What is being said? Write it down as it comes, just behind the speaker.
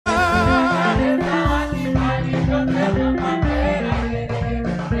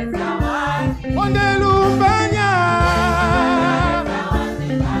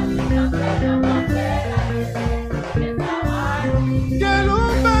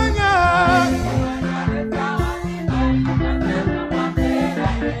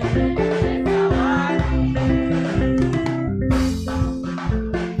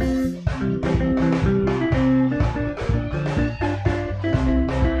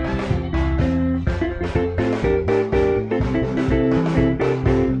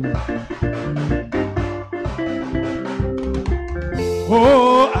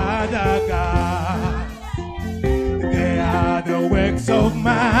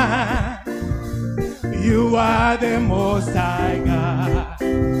You are the Most High God.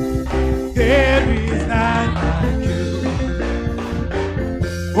 There is none like you.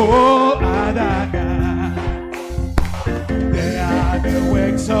 Oh, other God. They are the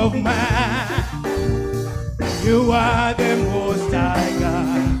works of man. You are the Most High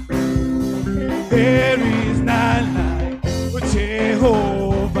God. There is none like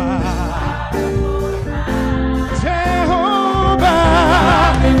Jehovah. Jehovah.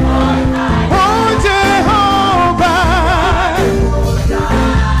 Oh, Jehovah.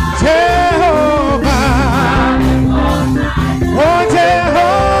 Jehovah. Oh,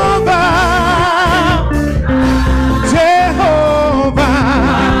 Jehovah. Jehovah.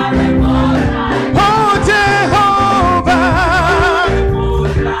 Oh, Jehovah.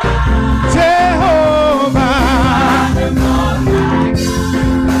 Jehovah.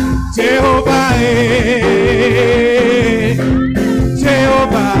 Jehovah.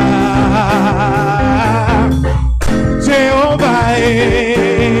 Jehovah. Jehovah.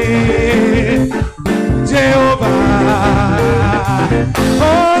 Jehovah.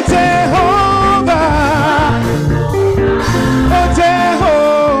 Oh, Jehovah. Oh, Jehovah.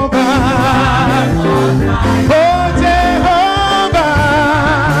 Oh, Jehovah.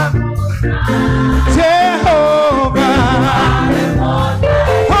 Jehovah.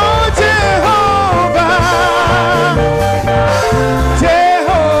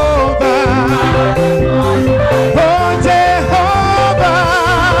 Oh, Jehovah.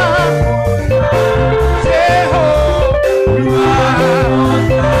 Jehovah.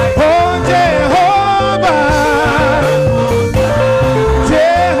 Oh,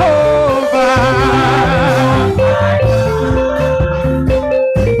 Jehovah.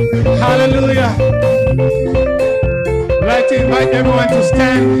 Hallelujah. I'd like to invite everyone to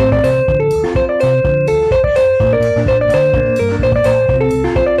stand.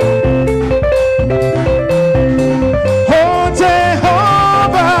 Oh,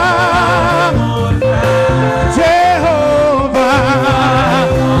 Jehovah. Jehovah.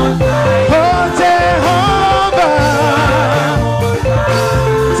 Oh, Jehovah.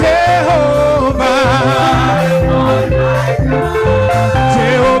 Jehovah.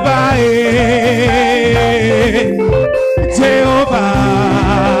 Jehovah. Jehovah.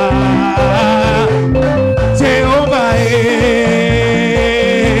 Jehovah.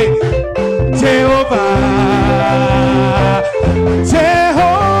 Jehovah.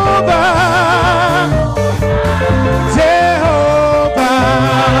 Jehovah. Jehovah.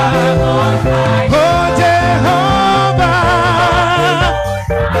 Oh, Jehovah.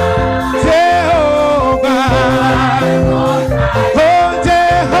 Jehovah. Oh,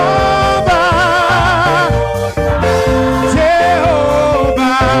 Jehovah.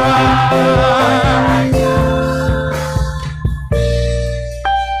 Jehovah.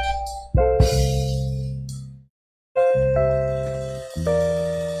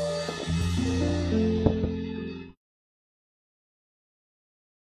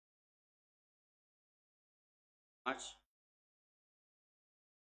 Much.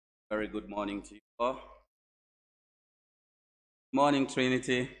 Very good morning to you all. Morning,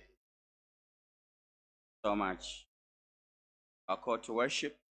 Trinity. So much. Our call to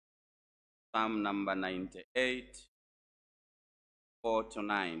worship, Psalm number 98, 4 to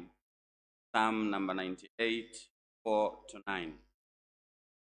 9. Psalm number 98, 4 to 9.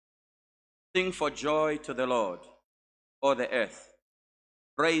 Sing for joy to the Lord, O the earth.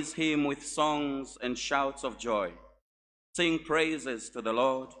 Praise him with songs and shouts of joy. Sing praises to the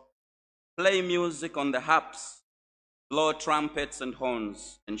Lord. Play music on the harps. Blow trumpets and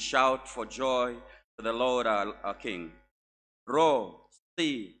horns, and shout for joy to the Lord our King. Roar,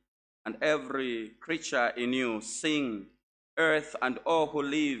 sea, and every creature in you, sing, earth and all who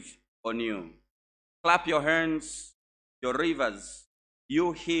live on you. Clap your hands, your rivers,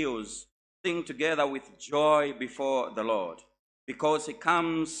 you hills, sing together with joy before the Lord. Because he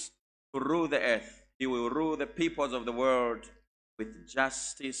comes to rule the earth, he will rule the peoples of the world with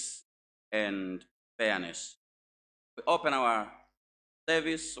justice and fairness. We open our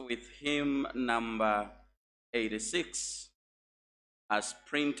service with hymn number 86 as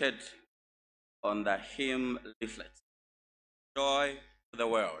printed on the hymn leaflet. Joy to the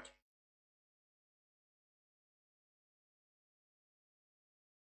world.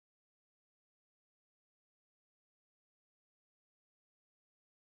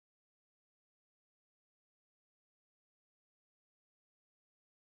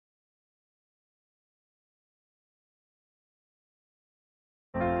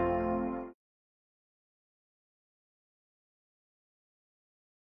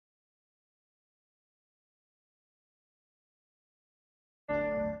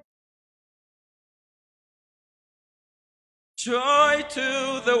 Joy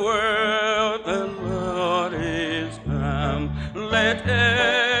to the world, the Lord is come. Let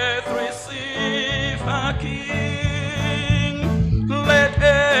earth receive her King. Let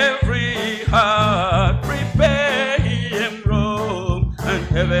every heart prepare him room. And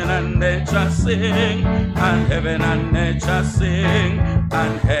heaven and nature sing, and heaven and nature sing,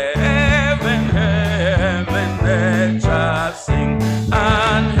 and heaven, nature sing,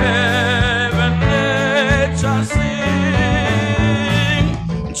 and heaven, nature sing.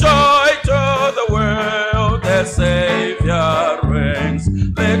 Joy to the world, the Savior reigns.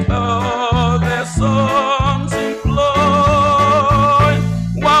 Let all their songs employ,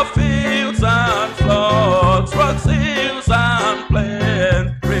 while fields and floods, rocks, hills and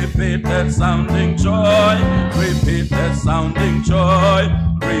plains, repeat that sounding joy, repeat that sounding joy,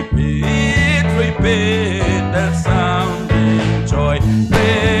 repeat, repeat that sounding joy,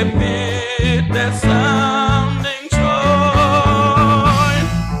 repeat that sounding joy.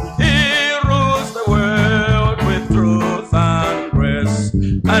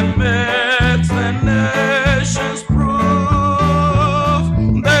 And makes the nations prove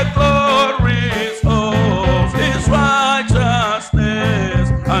the glories of his righteousness,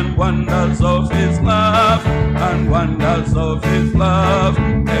 and wonders of his love, and wonders of his love,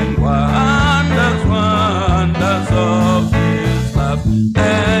 and wonders, wonders of his love,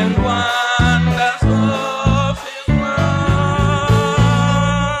 and wonders of his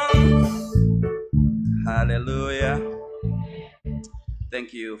love. Hallelujah.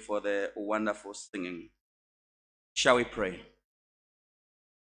 Thank you for the wonderful singing. Shall we pray?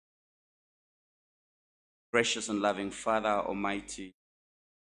 Gracious and loving Father Almighty,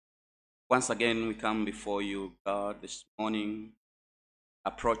 once again we come before you, God, this morning,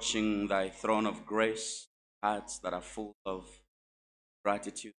 approaching thy throne of grace, hearts that are full of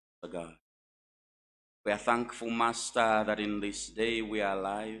gratitude to God. We are thankful, Master, that in this day we are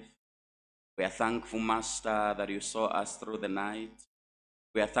alive. We are thankful, Master, that you saw us through the night.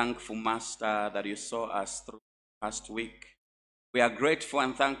 We are thankful, Master, that you saw us through the past week. We are grateful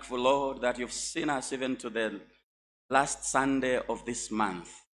and thankful, Lord, that you've seen us even to the last Sunday of this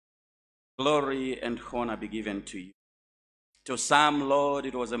month. Glory and honor be given to you. To some, Lord,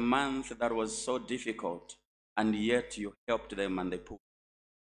 it was a month that was so difficult, and yet you helped them and they pulled.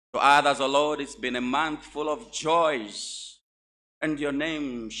 To others, O Lord, it's been a month full of joys, and your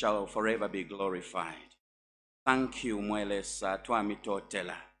name shall forever be glorified. Thank you, Mwelesa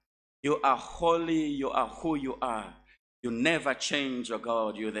Twamitotela. You are holy, you are who you are. You never change, O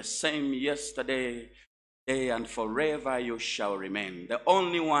God. You're the same yesterday, today, and forever you shall remain. The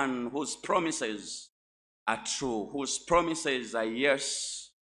only one whose promises are true, whose promises are yes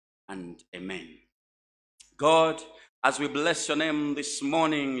and amen. God, as we bless your name this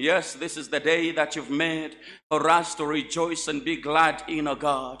morning, yes, this is the day that you've made for us to rejoice and be glad in, O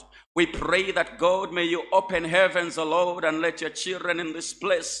God. We pray that, God, may you open heavens, O Lord, and let your children in this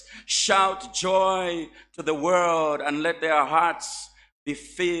place shout joy to the world, and let their hearts be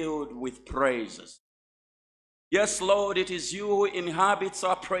filled with praises. Yes, Lord, it is you who inhabits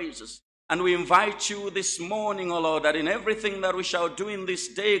our praises. And we invite you this morning, O Lord, that in everything that we shall do in this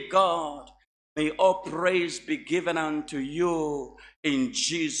day, God, may all praise be given unto you in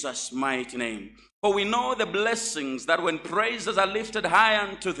Jesus' mighty name. For we know the blessings that when praises are lifted high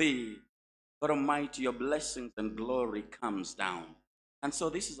unto thee, God Almighty, your blessings and glory comes down. And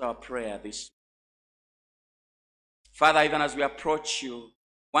so this is our prayer this morning. Father, even as we approach you,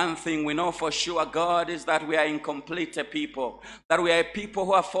 one thing we know for sure, God, is that we are incomplete people, that we are a people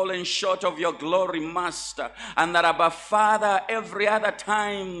who are fallen short of your glory, Master, and that, Abba Father, every other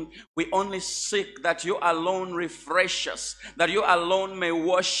time we only seek that you alone refresh us, that you alone may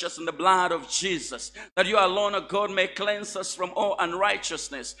wash us in the blood of Jesus, that you alone, O God, may cleanse us from all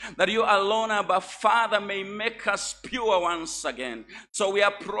unrighteousness, that you alone, Abba Father, may make us pure once again. So we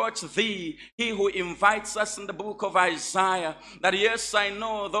approach thee, he who invites us in the book of Isaiah, that yes, I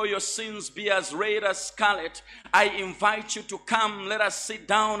know, though your sins be as red as scarlet, I invite you to come. Let us sit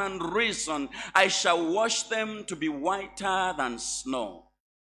down and reason. I shall wash them to be whiter than snow.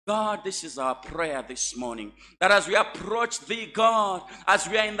 God, this is our prayer this morning, that as we approach thee, God, as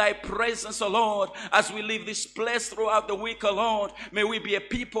we are in thy presence, O Lord, as we leave this place throughout the week, O Lord, may we be a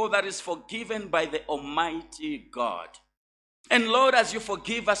people that is forgiven by the Almighty God. And Lord, as you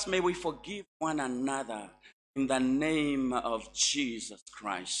forgive us, may we forgive one another. In the name of Jesus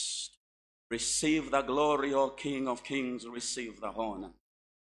Christ, receive the glory, O King of Kings, receive the honor.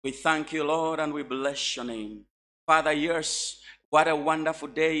 We thank you, Lord, and we bless your name. Father, yes, what a wonderful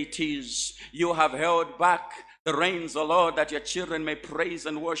day it is. You have held back the rains, O Lord, that your children may praise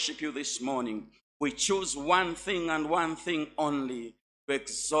and worship you this morning. We choose one thing and one thing only, to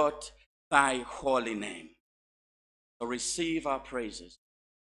exalt thy holy name. So receive our praises.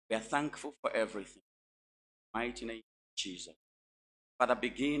 We are thankful for everything. Mighty name of Jesus. Father,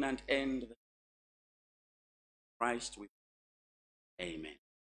 begin and end the Christ with amen.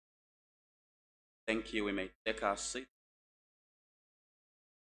 Thank you. We may take our seat.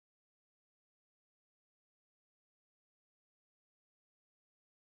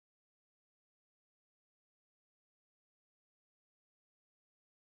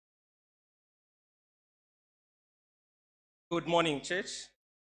 Good morning, church.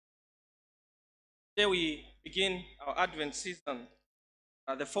 Today we begin our Advent season,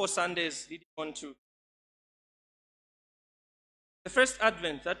 the 4 Sundays leading on to the first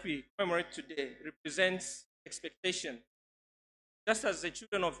Advent that we commemorate today represents expectation. Just as the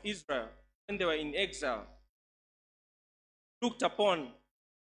children of Israel, when they were in exile, looked upon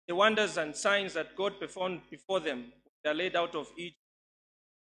the wonders and signs that God performed before them, they are led out of Egypt.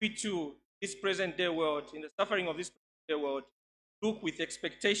 We too, this present day world, in the suffering of this present day world, look with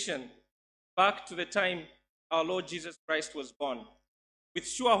expectation back to the time our Lord Jesus Christ was born, with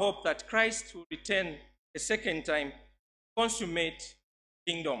sure hope that Christ will return a second time, consummate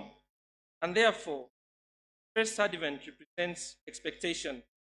kingdom. And therefore, first Advent represents expectation.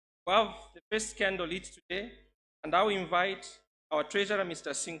 We have the first candle lit today, and I will invite our treasurer,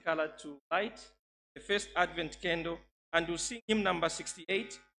 Mr. Sinkala, to light the first Advent candle, and we'll sing hymn number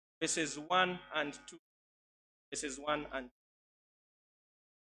 68, verses 1 and 2. Verses 1 and 2.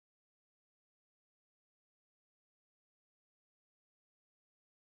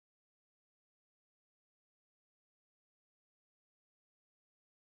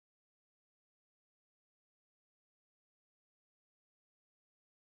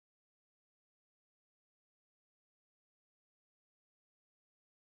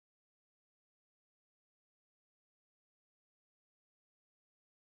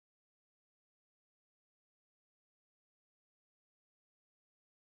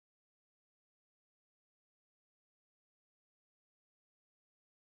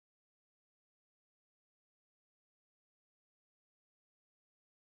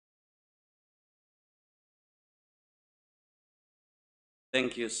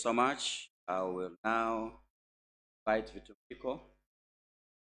 Thank you so much. I will now invite Vitumbiko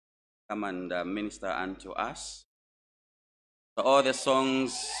come and minister unto us. So all the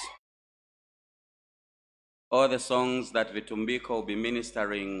songs that Vitumbiko will be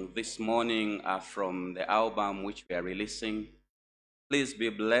ministering this morning are from the album which we are releasing. Please be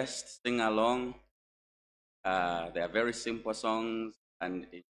blessed, sing along. They are very simple songs, and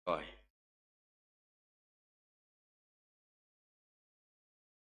enjoy.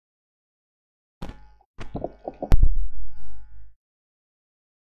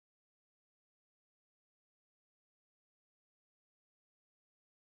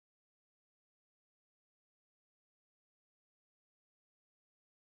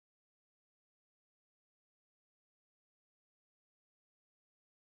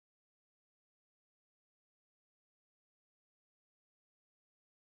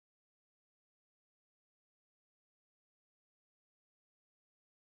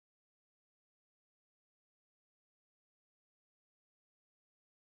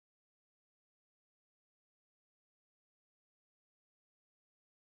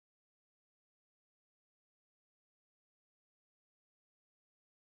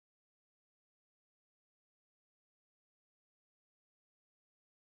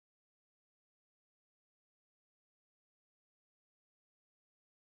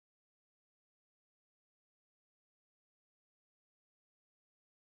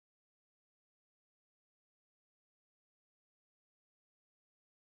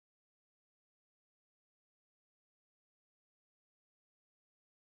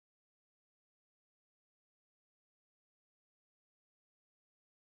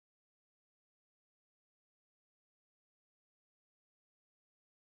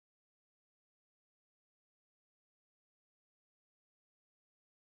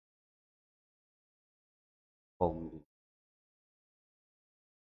 Home.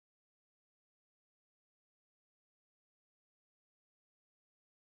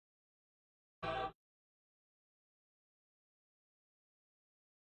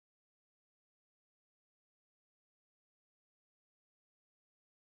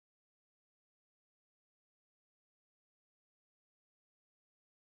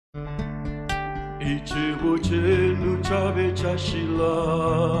 Ichibu chenu chabe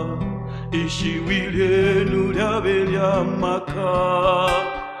chashila, ishiwile nulyabe lyamaka,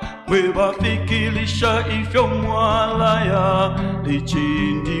 webafikilisha ifyo mwalaya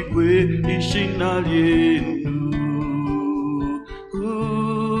lichindikwe ishina lyenu.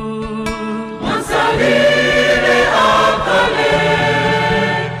 Mwansalile akale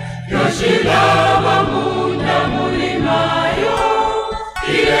yoshilaba munda mulimayo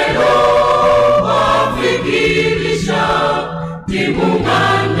ilelo wafikilisha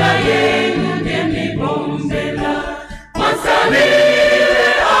timunganda yenu ndemibombela. Mwansalile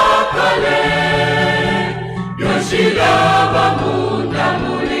akale yoshilaba munda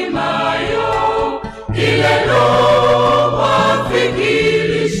mulimayo ilelo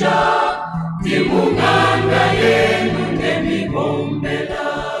wafikilisha timunganda yenu ndemibombela.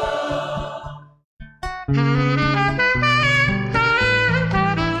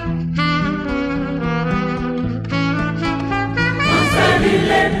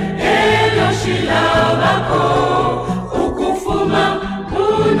 Mwansalile elo shilabako ukufuma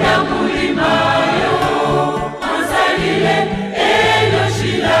munda mulimayo. Mwansalile elo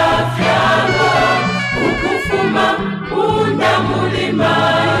shilafyalwa ukufuma munda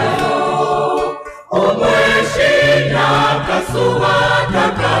mulimayo. Umweshina kasuwa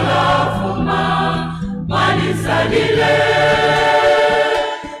takalafuma mwanisalile.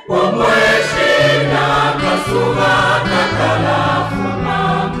 Umweshina kasuwa takalafuma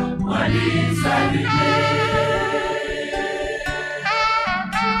mwanisalile.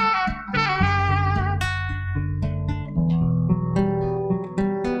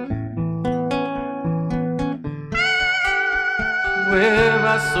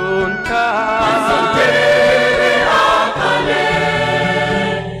 Webasonta Mwansalile akale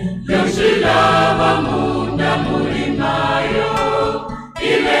yoshilaba munda mulimayo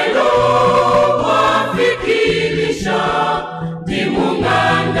ilelo wafikilisha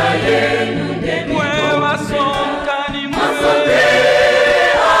timunganda yenu ndemibombela. webasonta ni Mwansalile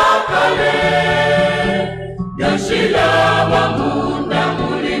akale yoshilaba munda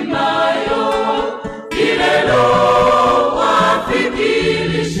mulimayo ilelo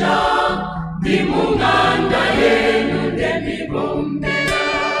wafikilisha timunganda yenu ndemibombela.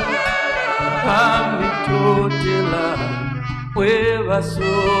 pamitotela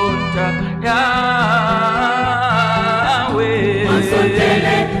webasonta yawe.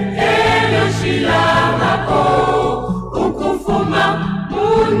 Mwansotele elo shilabako ukufuma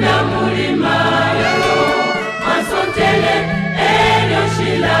munda mulimayo. Mwansotele elo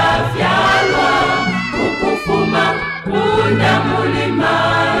shilafyalwa ukufuma munda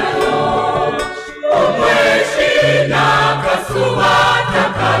mulimayo. Umweshina kasuwa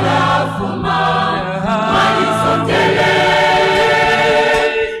takalafuma mwanisotele.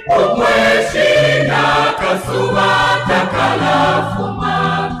 Umweshina kasuwa takalafuma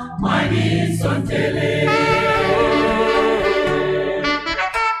mwanisotele.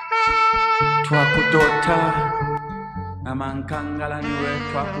 Twakudota namankangalaniwe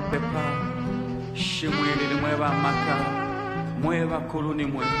twakupepa shimwilili mwebamaka mwebakulu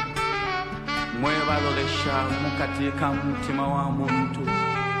nimwe mwebalolesha mukatika mutima wa muntu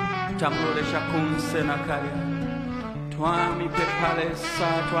tamulolesha kunsena kalya twamipepalesa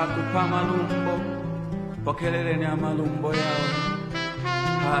twakupa malumbo pokeleleni amalumbo yawe.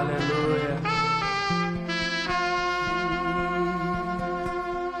 Haleluya.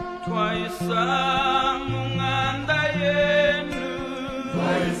 Twaisa munganda yenu,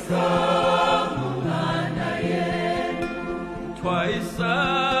 Twaisa munganda yenu, twaisa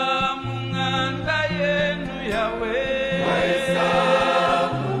munganda yenu yawe. Twaisa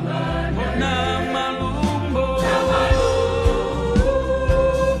munganda na malumbo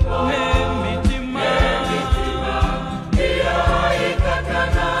nemitima iya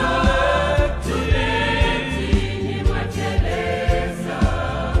ikatana tuleti mwateleza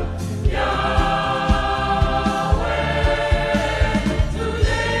yawe.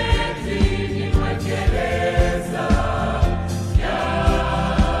 Tuleti mwateleza yawe.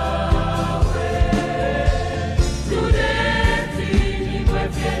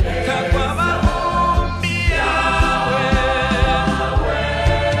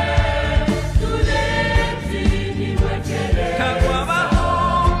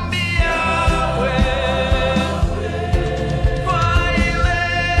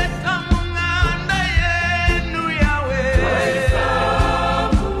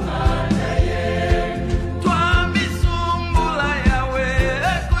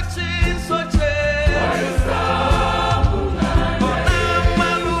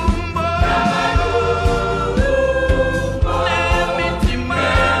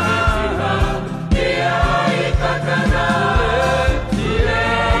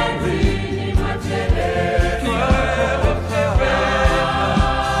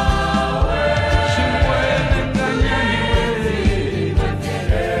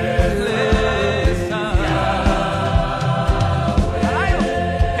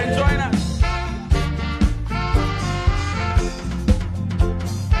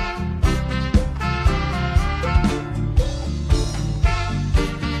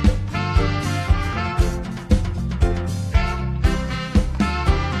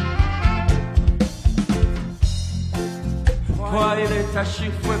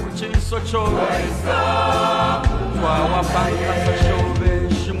 chashifwe kuchinso chove twawapanga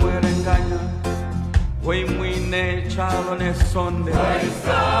sashove shimwerenganya weimwine chalo nesonde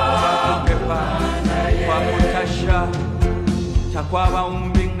twakupepa twakutasha takwaba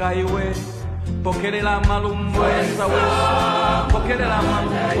umbinga iwe pokelela malumbo esa weso pokelela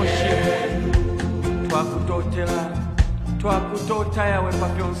malumbo shifu twakutota yawe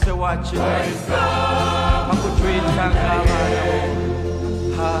papyonse wachi pakutwitanga abana.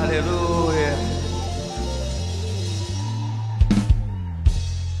 Hallelujah.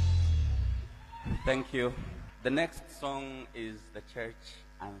 Thank you. The next song is the church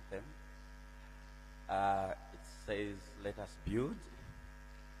anthem. It says, "Let us build."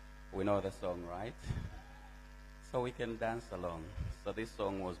 We know the song, right? So we can dance along. So this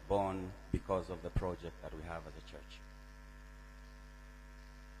song was born because of the project that we have as a church.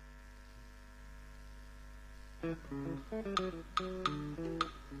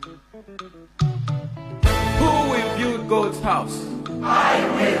 Who will build God's house? I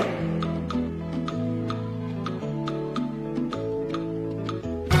will.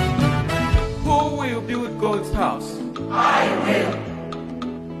 Who will build God's house? I will.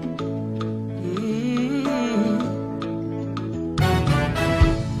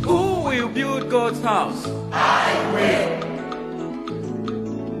 Who will build God's house? I will.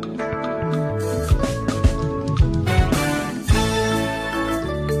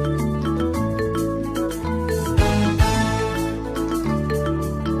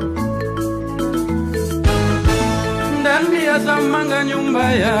 Ndani azamanga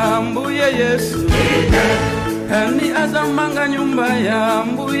nyumba ya mbuye Yesu. Ndani azamanga nyumba ya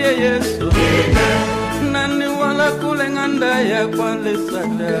mbuye Yesu. Nani wala kulenganda ya kwale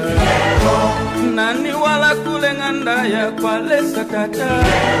sada. Nani wala kulenganda ya kwale satata.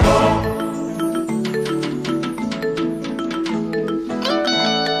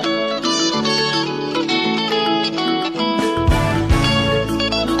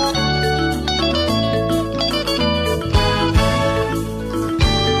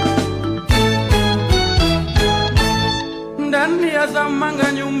 Ndani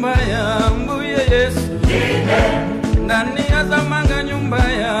azamanga nyumba ya mbuye Yesu. Nani azamanga nyumba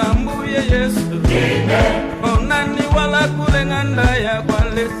ya mbuye Yesu. Nani wala kulenganda ya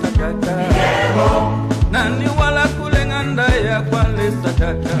kwale satata. Nani wala kulenganda ya kwale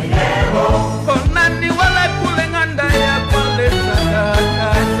satata. Nani wala kulenganda ya kwale satata.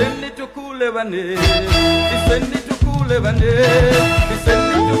 Sendi tukule bane, sendi tukule bane,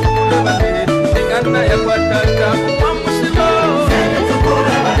 sendi tukule bane. Ngana ya kwatata upamushilo. Sendi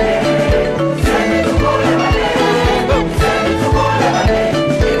tukule bane, sendi tukule bane, sendi tukule bane.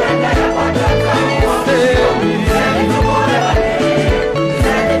 Ngana ya kwatata upamushilo. Sendi tukule bane,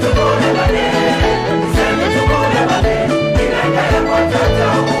 sendi tukule bane, sendi tukule bane. Ngana ya kwatata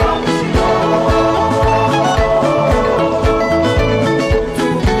upamushilo.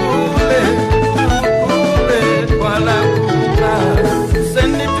 Tukule wala kuna.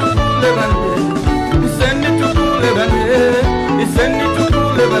 Sendi tukule bane, sendi tukule bane.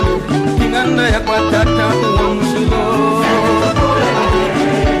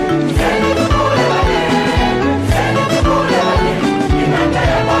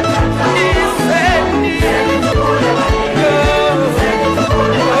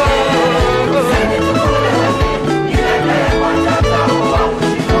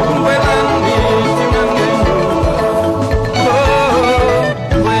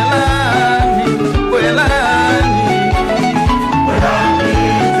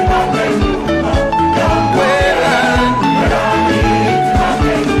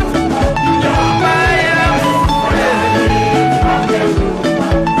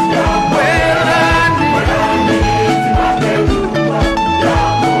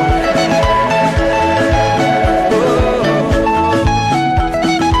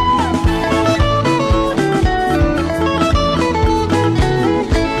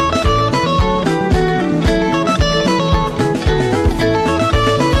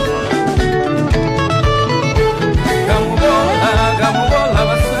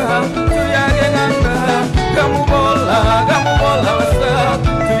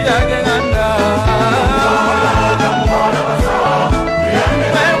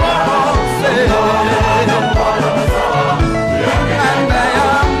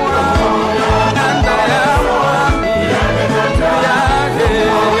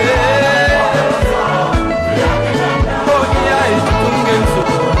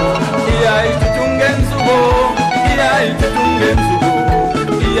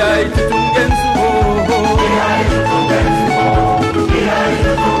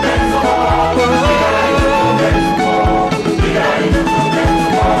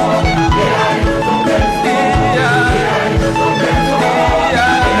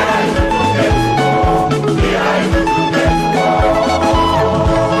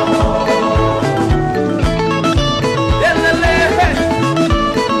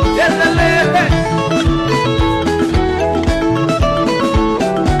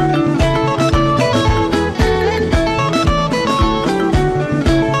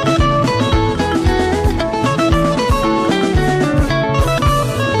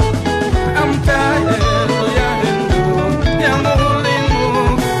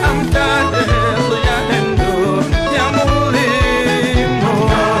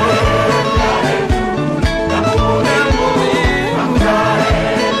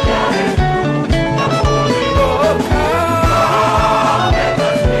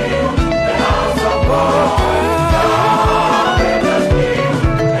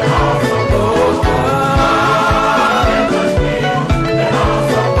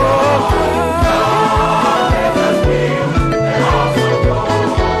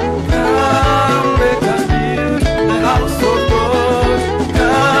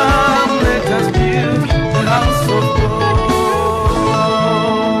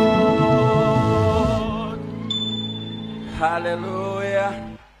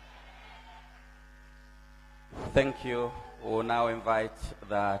 Hallelujah. Thank you. We'll now invite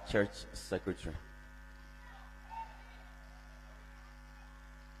the church secretary.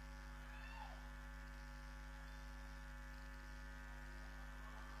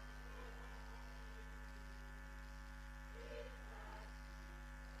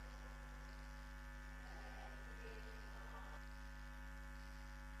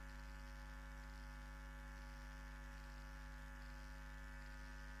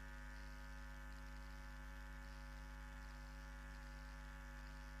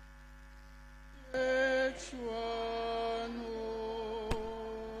 Each one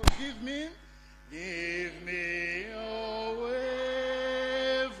give me a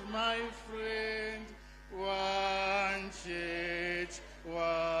wave, my friend. One church,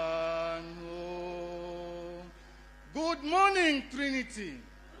 one home. Good morning, Trinity.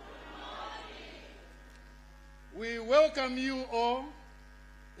 We welcome you all,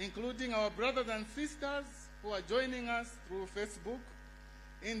 including our brothers and sisters who are joining us through Facebook.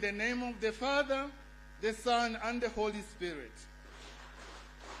 In the name of the Father, the Son, and the Holy Spirit.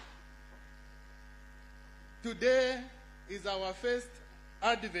 Today is our first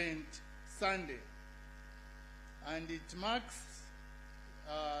Advent Sunday, and it marks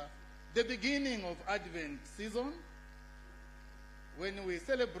the beginning of Advent season when we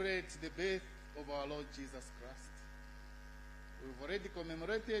celebrate the birth of our Lord Jesus Christ. We've already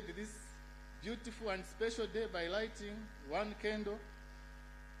commemorated this beautiful and special day by lighting one candle.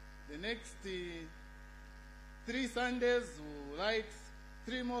 The next 3 Sundays, we'll light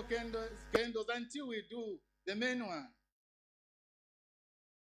 3 more candles until we do the main one.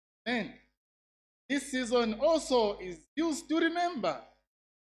 And this season also is used to remember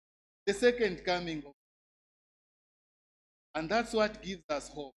the second coming of God. And that's what gives us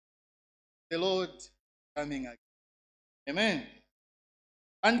hope. The Lord coming again. Amen.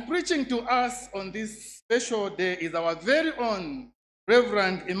 And preaching to us on this special day is our very own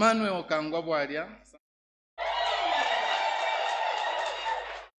Reverend Emmanuel Kangwabwalia.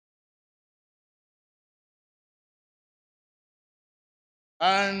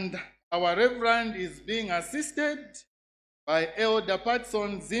 And our Reverend is being assisted by Elder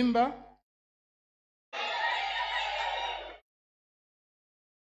Patson Zimba,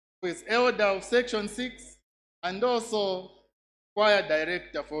 who is Elder of Section 6 and also Choir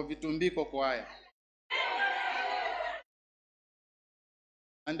Director for Vitumbiko Choir.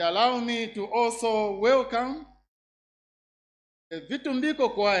 And allow me to also welcome the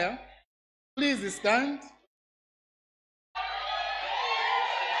Vitumbiko Choir. Please stand.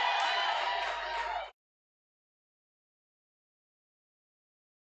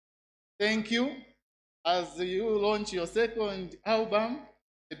 Thank you. As you launch your second album,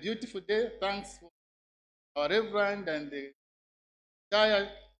 A Beautiful Day, thanks for our Reverend and the entire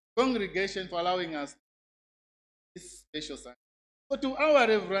congregation for allowing us this special Sunday. So to our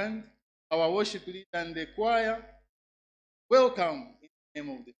Reverend, our worship leader, and the choir, welcome in the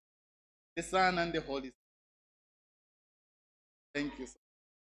name of the Son and the Holy Spirit. Thank you, sir.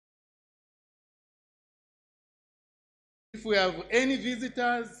 If we have any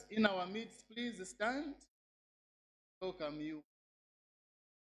visitors in our midst, please stand. Welcome you.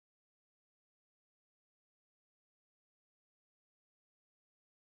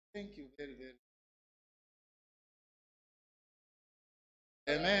 Thank you very, very much.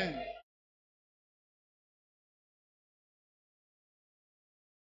 Amen.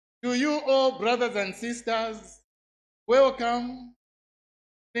 To you all, brothers and sisters, welcome,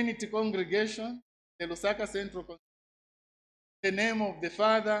 Trinity Congregation, the Lusaka Central Congregation, in the name of the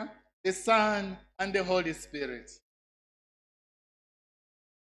Father, the Son, and the Holy Spirit.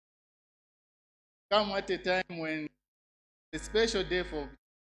 Come at a time when the special day for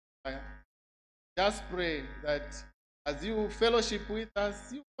just pray that as you fellowship with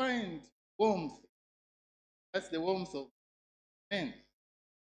us, you find warmth. That's the warmth of men.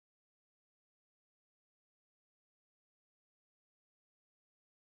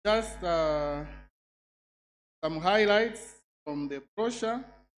 Just some highlights from the brochure.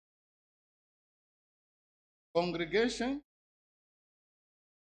 Congregation.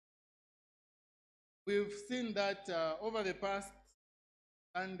 We've seen that over the past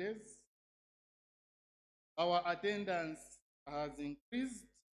Sundays, our attendance has increased.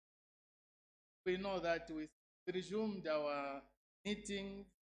 We know that we resumed our meetings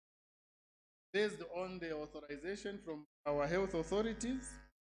based on the authorization from our health authorities,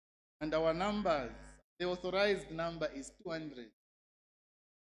 and our numbers, the authorized number is 200.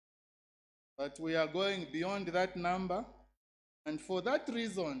 But we are going beyond that number, and for that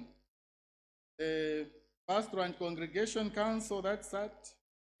reason, the Pastor and Congregation Council, that sat,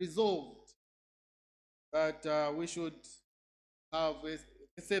 resolved that we should have a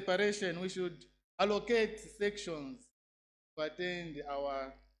separation. We should allocate sections to attend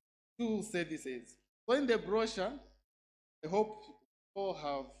our two services. So in the brochure, I hope you all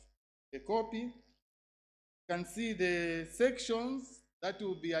have a copy. You can see the sections that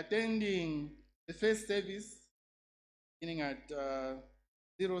will be attending the first service, beginning at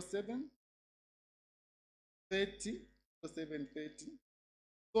 07:30, 07:30.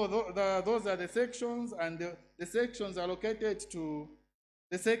 So those are the sections, and the sections are allocated to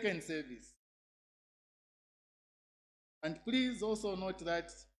the second service. And please also note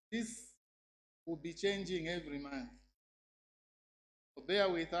that this will be changing every month. So bear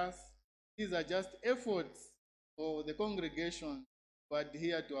with us. These are just efforts for the congregation to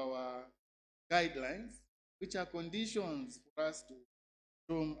adhere to our guidelines, which are conditions for us to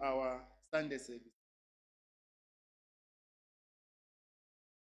resume our Sunday service.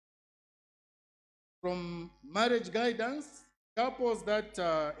 From marriage guidance, couples that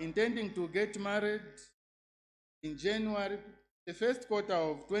are intending to get married in January, the first quarter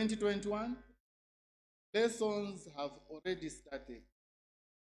of 2021, lessons have already started.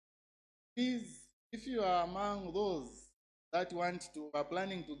 Please, if you are among those that are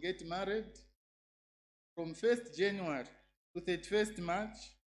planning to get married from 1st January to 31st March,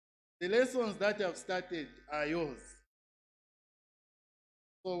 the lessons that have started are yours.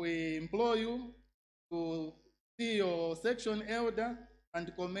 So we implore you to see your section elder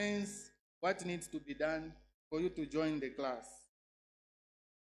and commence what needs to be done for you to join the class.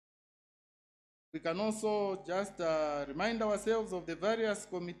 We can also just remind ourselves of the various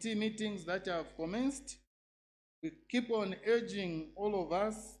committee meetings that have commenced. We keep on urging all of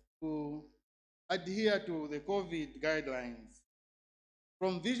us to adhere to the COVID guidelines.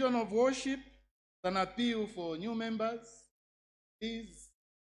 From Vision of Worship, an appeal for new members. Please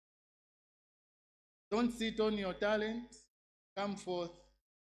don't sit on your talent. Come forth,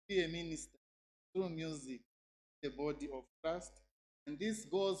 be a minister through music, the body of Christ. And this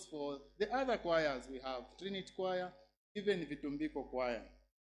goes for the other choirs we have, Trinity Choir, even Vitumbiko Choir.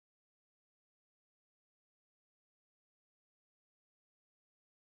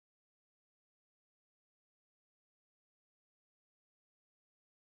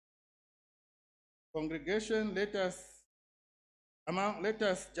 Congregation, let us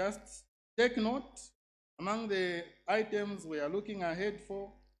just take note. Among the items we are looking ahead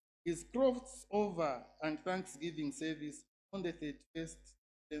for is crossover and Thanksgiving service on the 31st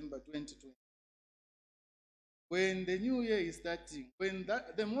December 2020. When the new year is starting,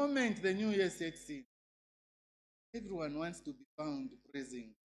 the moment the new year sets in, everyone wants to be found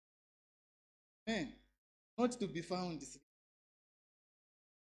praising. Amen. Not to be found sleeping.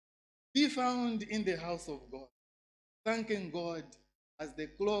 Be found in the house of God, thanking God as the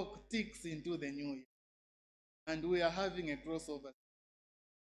clock ticks into the new year. And we are having a crossover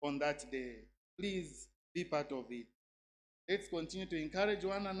on that day. Please be part of it. Let's continue to encourage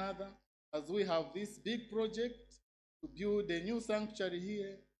one another as we have this big project to build a new sanctuary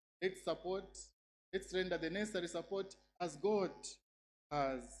here. Let's render the necessary support as God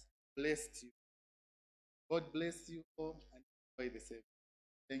has blessed you. God bless you all and enjoy the service.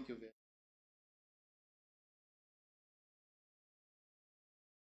 Thank you very much.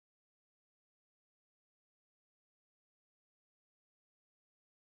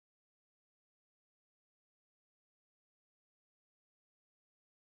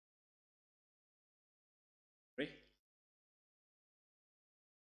 Pray.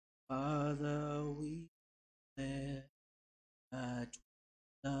 Father, we declare that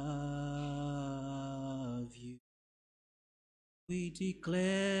we love you. We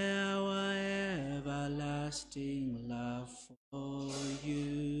declare our everlasting love for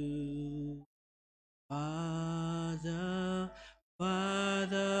you. Father,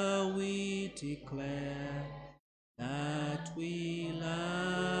 we declare that we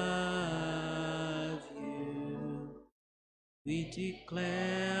love you. We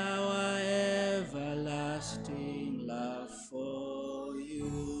declare our everlasting love for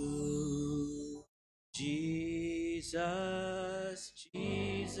you. Jesus,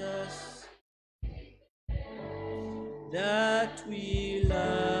 Jesus, that we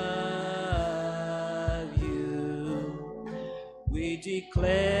love you. We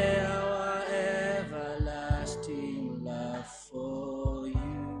declare our everlasting love for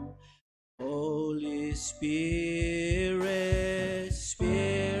you. Holy Spirit,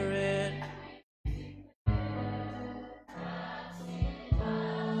 Spirit,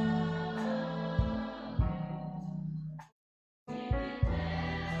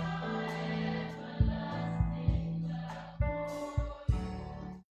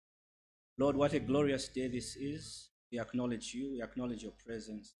 Lord, what a glorious day this is. We acknowledge you. We acknowledge your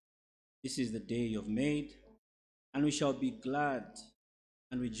presence. This is the day you've made, and we shall be glad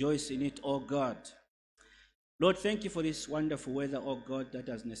and rejoice in it, O God. Lord, thank you for this wonderful weather, O God, that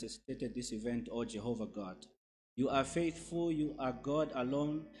has necessitated this event, O Jehovah God. You are faithful. You are God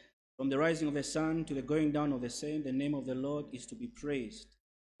alone. From the rising of the sun to the going down of the same, the name of the Lord is to be praised.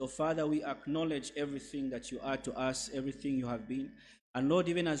 So, Father, we acknowledge everything that you are to us, everything you have been. And Lord,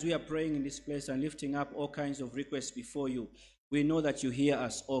 even as we are praying in this place and lifting up all kinds of requests before you, we know that you hear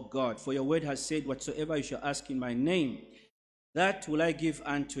us, O God. For your word has said, whatsoever you shall ask in my name, that will I give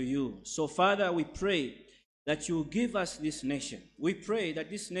unto you. So, Father, we pray that you give us this nation. We pray that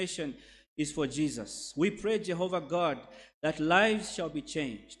this nation is for Jesus. We pray, Jehovah God, that lives shall be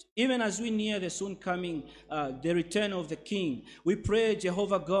changed. Even as we near the soon coming, the return of the King, we pray,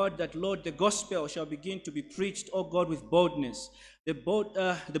 Jehovah God, that, Lord, the gospel shall begin to be preached, O God, with boldness. The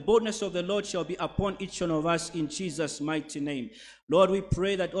boldness of the Lord shall be upon each one of us in Jesus' mighty name. Lord, we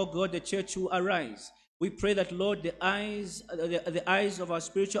pray that, oh God, the church will arise. We pray that, Lord, the eyes of our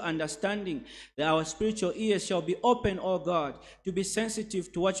spiritual understanding, that our spiritual ears shall be open, oh God, to be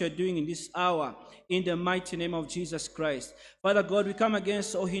sensitive to what you're doing in this hour, in the mighty name of Jesus Christ. Father God, we come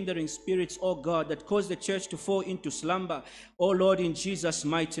against all hindering spirits, oh God, that cause the church to fall into slumber, oh Lord, in Jesus'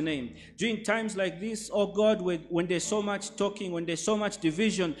 mighty name. During times like this, oh God, when there's so much talking, when there's so much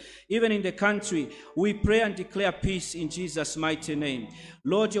division, even in the country, we pray and declare peace in Jesus' mighty name.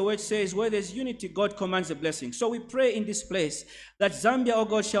 Lord, your word says, where there's unity, God commands a blessing. So we pray in this place that Zambia, oh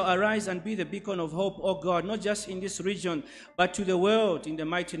God, shall arise and be the beacon of hope, oh God, not just in this region, but to the world, in the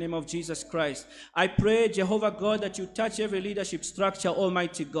mighty name of Jesus Christ. I pray, Jehovah God, that you touch every leadership structure,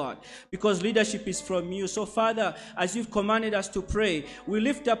 Almighty God, because leadership is from you. So, Father, as you've commanded us to pray, we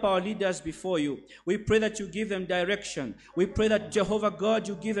lift up our leaders before you. We pray that you give them direction. We pray that, Jehovah God,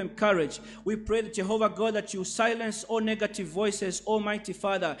 you give them courage. We pray that, Jehovah God, that you silence all negative voices, Almighty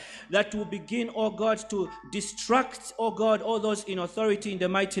Father, that will begin, oh God, to distract, oh God, all those in authority in the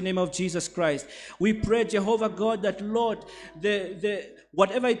mighty name of Jesus Christ. We pray, Jehovah God, that, Lord,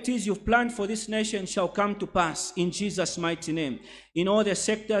 whatever it is you've planned for this nation shall come to pass in Jesus' mighty name. In all the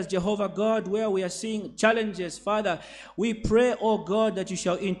sectors, Jehovah God, where we are seeing challenges, Father, we pray, oh God, that you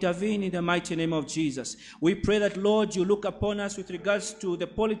shall intervene in the mighty name of Jesus. We pray that, Lord, you look upon us with regards to the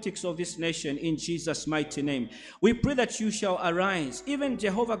politics of this nation in Jesus' mighty name. We pray that you shall arise. Even,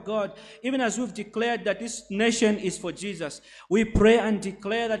 Jehovah God, even as we've declared that this nation is for Jesus, we pray and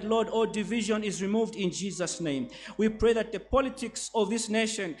declare that, Lord, all division is removed in Jesus' name. We pray that the politics of this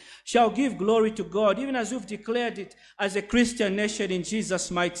nation shall give glory to God, even as we've declared it as a Christian nation in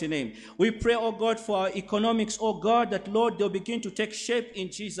Jesus' mighty name. We pray, oh God, for our economics, oh God, that, Lord, they'll begin to take shape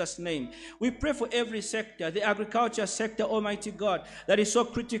in Jesus' name. We pray for every sector, the agriculture sector, Almighty God, that is so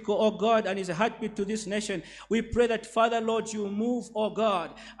critical, oh God, and is a heartbeat to this nation. We pray that, Father, Lord, you move, oh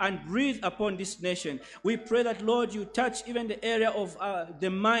God, and breathe upon this nation. We pray that, Lord, you touch even the area of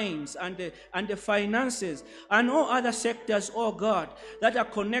the mines and the finances and all other sectors, oh God, that are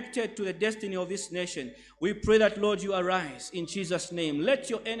connected to the destiny of this nation. We pray that, Lord, you arise in Jesus' name.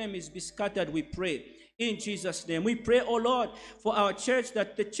 Let your enemies be scattered, we pray. In Jesus' name. We pray, oh Lord, for our church,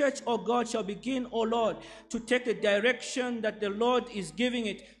 that the church, oh God, shall begin, oh Lord, to take the direction that the Lord is giving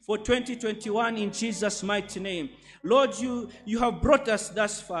it for 2021 in Jesus' mighty name. Lord, you have brought us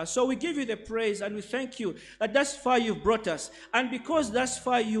thus far. So we give you the praise and we thank you that thus far you've brought us. And because thus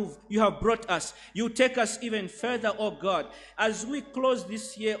far you have brought us, you take us even further, oh God. As we close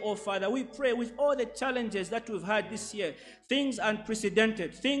this year, oh Father, we pray with all the challenges that we've had this year, things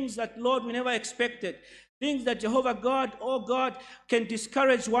unprecedented, things that, Lord, we never expected, things that, Jehovah God, oh God, can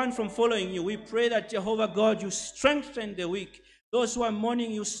discourage one from following you. We pray that, Jehovah God, you strengthen the weak. Those who are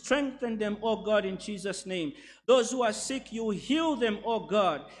mourning, you strengthen them, oh God, in Jesus' name. Those who are sick, you heal them, oh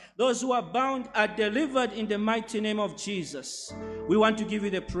God. Those who are bound are delivered in the mighty name of Jesus. We want to give you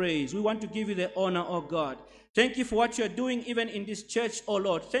the praise. We want to give you the honor, oh God. Thank you for what you're doing even in this church, oh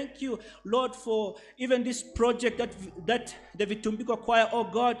Lord. Thank you, Lord, for even this project that the Vitumbiko choir, oh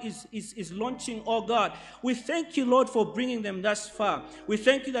God, is launching, oh God. We thank you, Lord, for bringing them thus far. We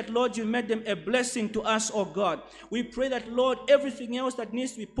thank you that, Lord, you made them a blessing to us, oh God. We pray that, Lord, everything else that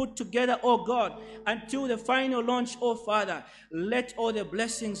needs to be put together, oh God, until the final launch, oh Father, let all the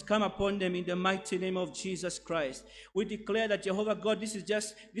blessings come upon them in the mighty name of Jesus Christ. We declare that, Jehovah God, this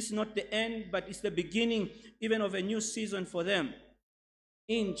is not the end, but it's the beginning even of a new season for them.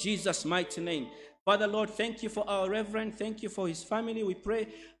 In Jesus' mighty name. Father, Lord, thank you for our Reverend. Thank you for his family. We pray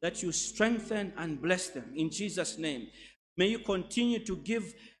that you strengthen and bless them in Jesus' name. May you continue to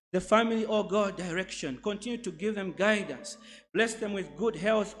give the family, oh God, direction. Continue to give them guidance. Bless them with good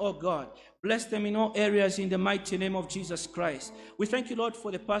health, oh God. Bless them in all areas in the mighty name of Jesus Christ. We thank you, Lord,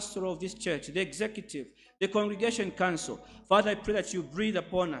 for the pastor of this church, the executive, the congregation council. Father, I pray that you breathe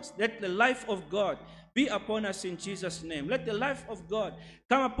upon us. Let the life of God be upon us in Jesus' name. Let the life of God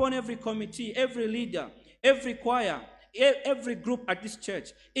come upon every committee, every leader, every choir, every group at this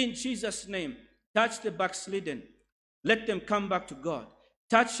church. In Jesus' name, touch the backslidden. Let them come back to God.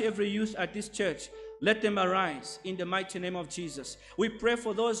 Touch every youth at this church. Let them arise in the mighty name of Jesus. We pray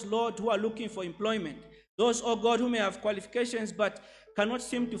for those, Lord, who are looking for employment. Those, oh God, who may have qualifications but cannot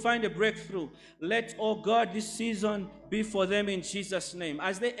seem to find a breakthrough. Let, oh God, this season be for them in Jesus' name.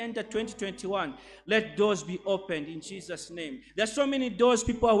 As they enter 2021, let doors be opened in Jesus' name. There are so many doors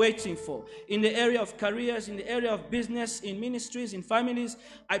people are waiting for in the area of careers, in the area of business, in ministries, in families.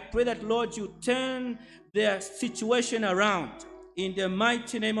 I pray that, Lord, you turn their situation around in the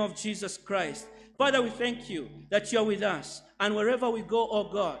mighty name of Jesus Christ. Father, we thank you that you're with us. And wherever we go,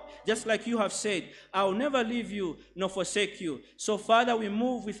 oh God, just like you have said, I will never leave you nor forsake you. So, Father, we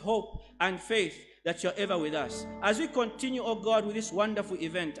move with hope and faith that you're ever with us. As we continue, oh God, with this wonderful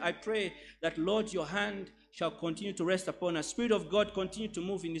event, I pray that, Lord, your hand shall continue to rest upon us. Spirit of God, continue to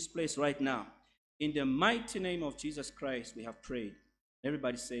move in this place right now. In the mighty name of Jesus Christ, we have prayed.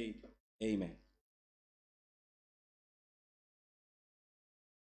 Everybody say, amen.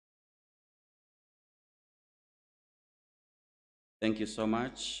 Thank you so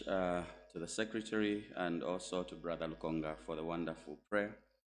much to the secretary and also to Brother Lukonga for the wonderful prayer.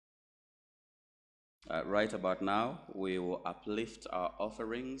 Right about now, we will uplift our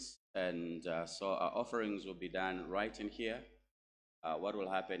offerings, and so our offerings will be done right in here. What will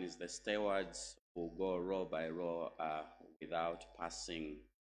happen is the stewards will go row by row without passing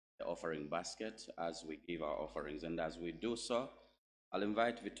the offering basket as we give our offerings. And as we do so, I'll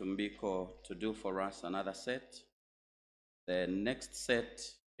invite Vitumbiko to do for us another set. The next set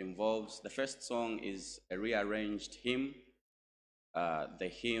involves, the first song is a rearranged hymn. The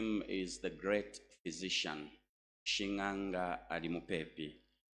hymn is The Great Physician, Shinganga Alimupepi.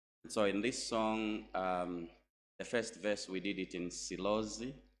 So in this song, the first verse we did it in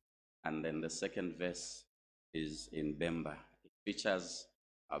Silozi, and then the second verse is in Bemba. It features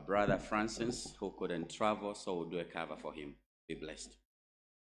our brother Francis, who couldn't travel, so we'll do a cover for him. Be blessed.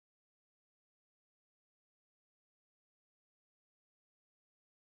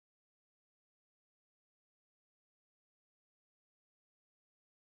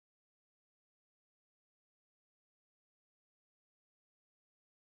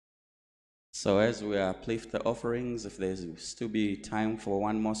 So as we uplift the offerings, if there's still be time for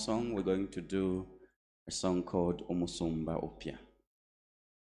one more song, we're going to do a song called Umusumba Upya.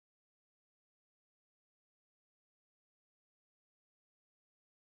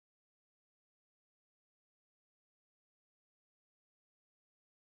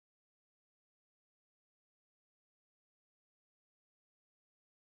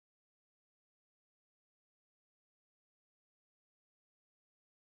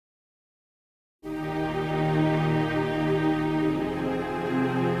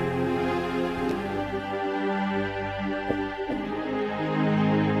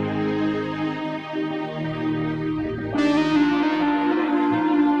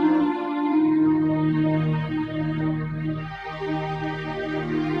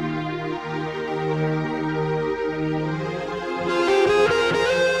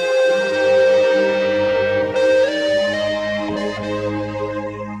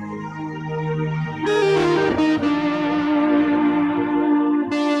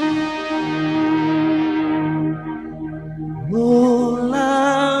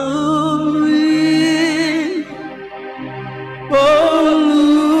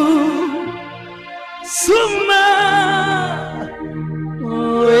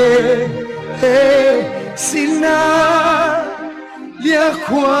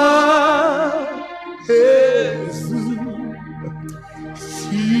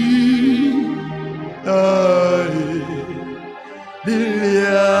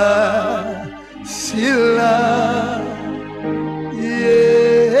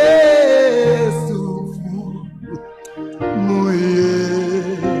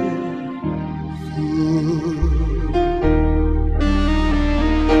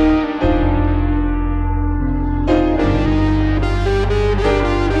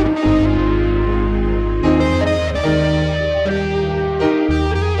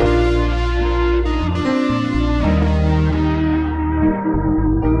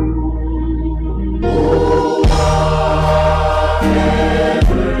 Oh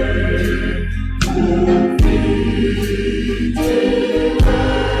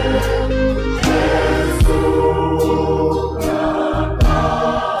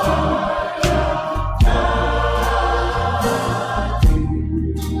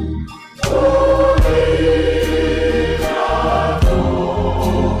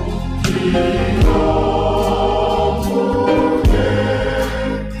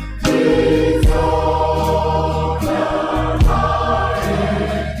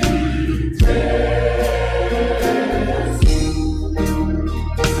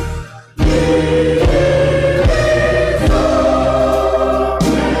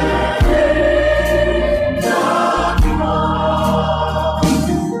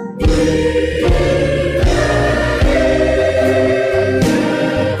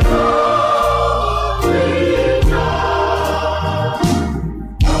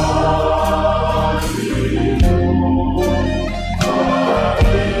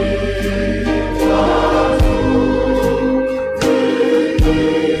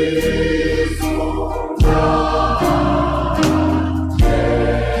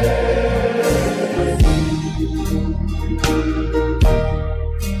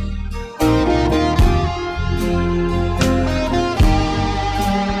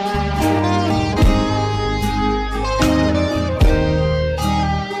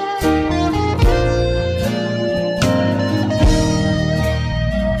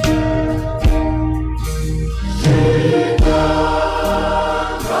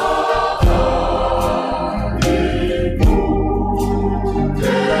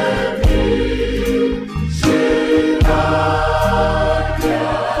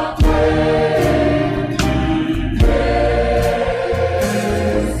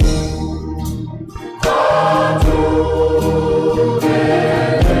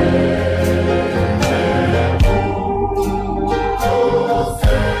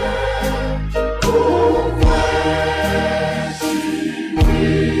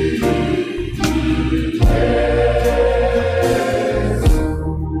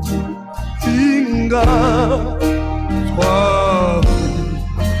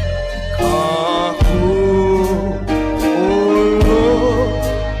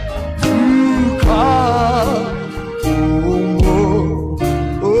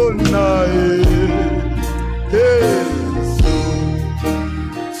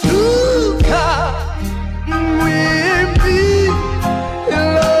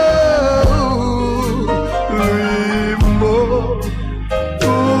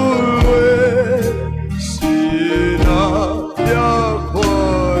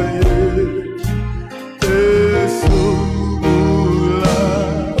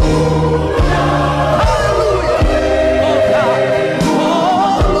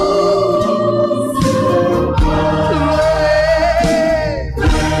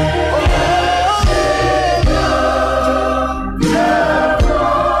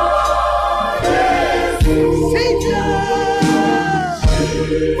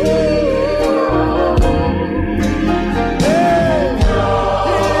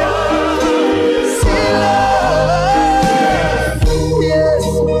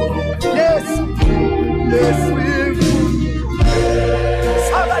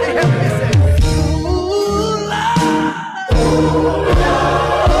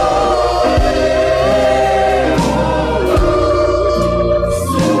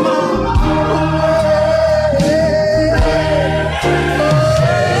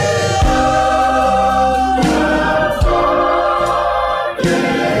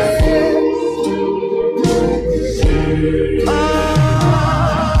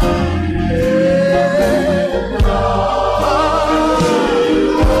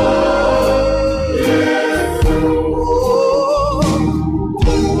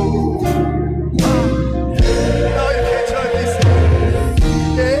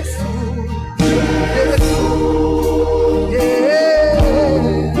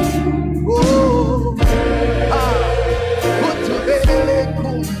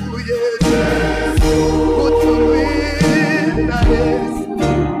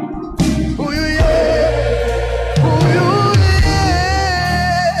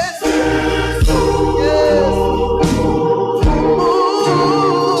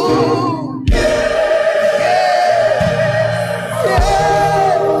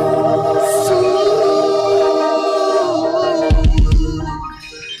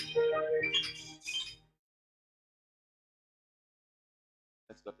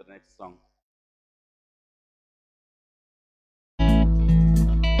Let's go to the next song.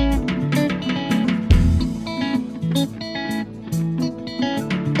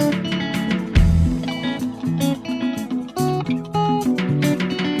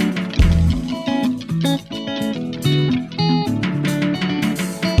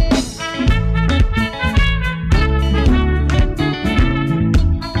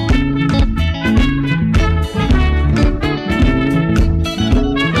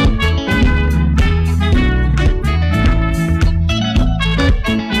 Thank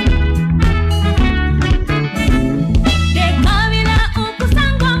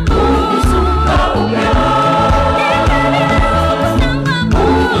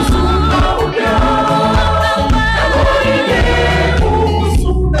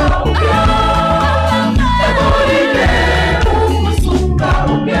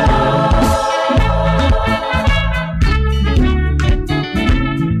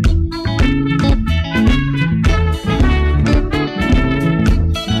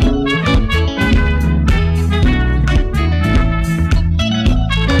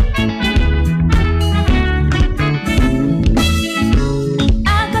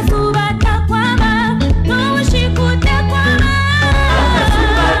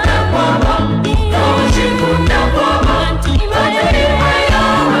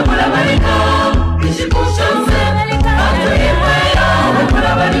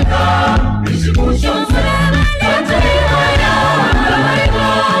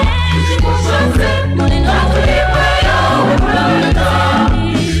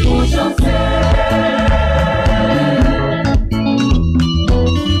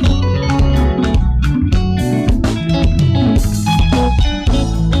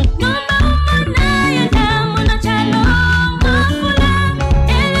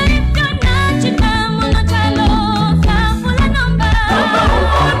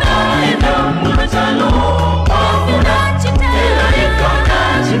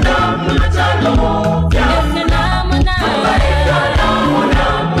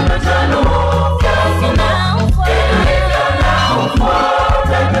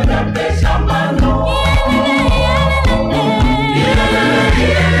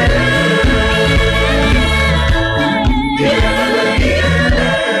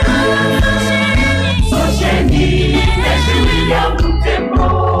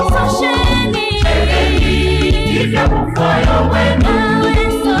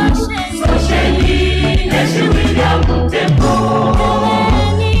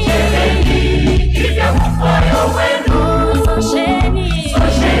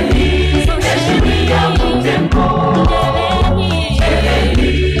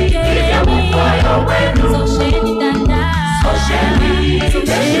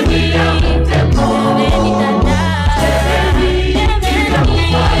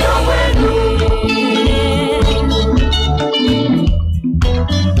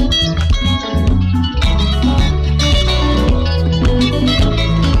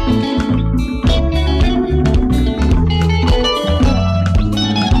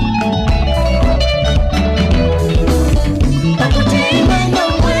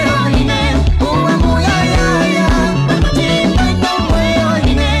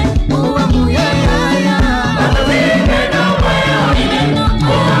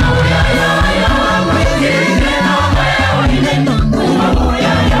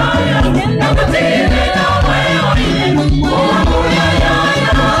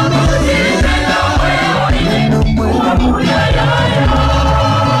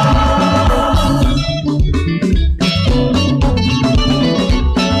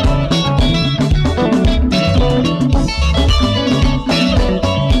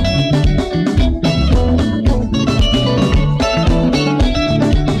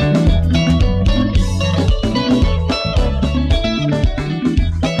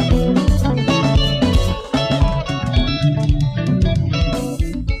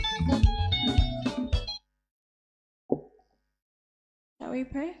we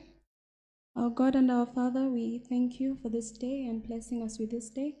pray? Our God and our Father, we thank you for this day and blessing us with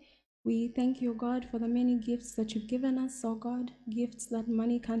this day. We thank you, God, for the many gifts that you've given us, oh God, gifts that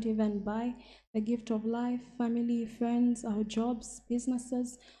money can't even buy, the gift of life, family, friends, our jobs,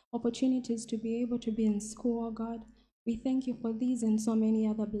 businesses, opportunities to be able to be in school, oh God. We thank you for these and so many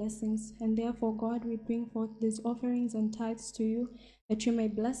other blessings. And therefore, God, we bring forth these offerings and tithes to you, that you may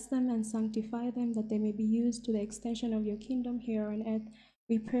bless them and sanctify them, that they may be used to the extension of your kingdom here on earth.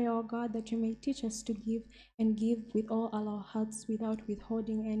 We pray, oh God, that you may teach us to give and give with all our hearts without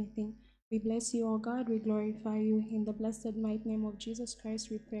withholding anything. We bless you, oh God. We glorify you. In the blessed mighty name of Jesus Christ,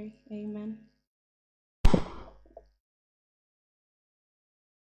 we pray. Amen.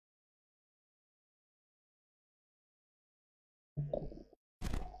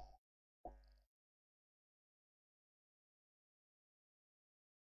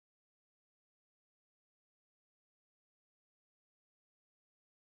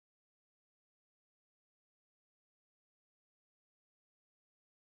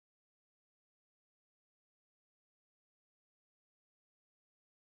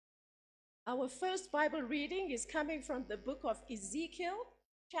 Our first Bible reading is coming from the book of Ezekiel,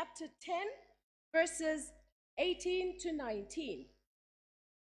 chapter 10, verses 18 to 19.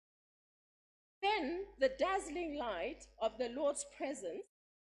 Then the dazzling light of the Lord's presence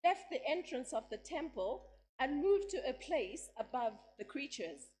left the entrance of the temple and moved to a place above the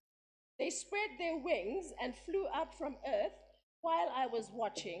creatures. They spread their wings and flew up from earth while I was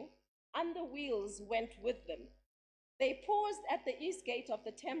watching, and the wheels went with them. They paused at the east gate of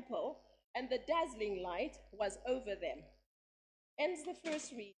the temple, and the dazzling light was over them. Ends the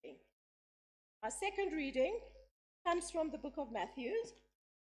first reading. Our second reading comes from the book of Matthew.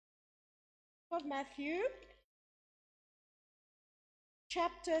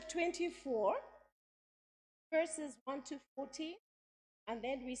 Chapter 24, verses 1 to 14, and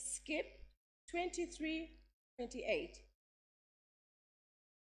then we skip 23, 28.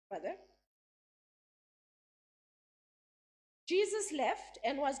 Brother? Jesus left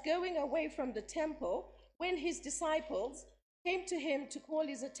and was going away from the temple when his disciples came to him to call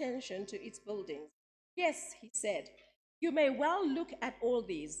his attention to its buildings. Yes, he said, you may well look at all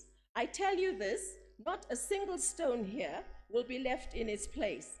these. I tell you this, not a single stone here will be left in its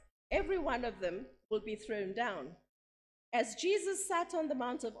place. Every one of them will be thrown down. As Jesus sat on the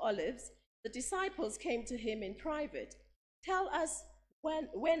Mount of Olives, the disciples came to him in private. Tell us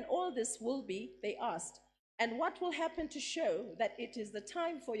when all this will be, they asked, and what will happen to show that it is the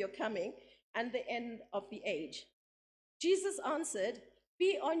time for your coming and the end of the age? Jesus answered,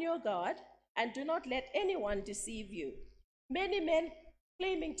 be on your guard and do not let anyone deceive you. Many men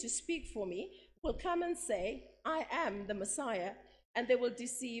claiming to speak for me will come and say, I am the Messiah, and they will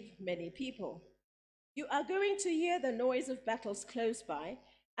deceive many people. You are going to hear the noise of battles close by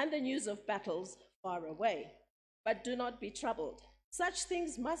and the news of battles far away. But do not be troubled. Such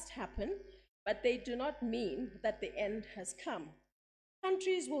things must happen, but they do not mean that the end has come.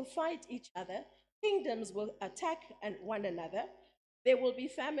 Countries will fight each other, kingdoms will attack one another, there will be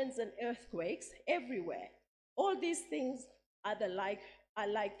famines and earthquakes everywhere. All these things are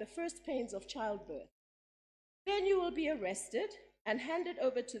like the first pains of childbirth. Then you will be arrested and handed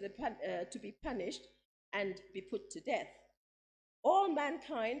over to be punished and be put to death. All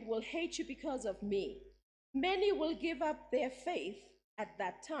mankind will hate you because of me. Many will give up their faith at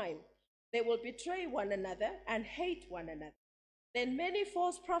that time. They will betray one another and hate one another. Then many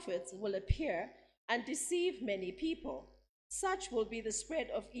false prophets will appear and deceive many people. Such will be the spread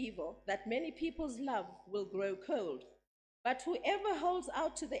of evil that many people's love will grow cold. But whoever holds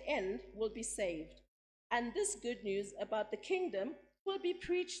out to the end will be saved. And this good news about the kingdom will be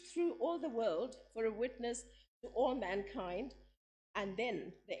preached through all the world for a witness to all mankind, and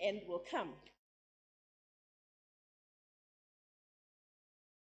then the end will come.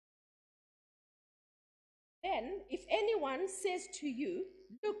 Then, if anyone says to you,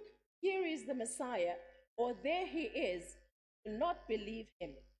 look, here is the Messiah, or there he is, do not believe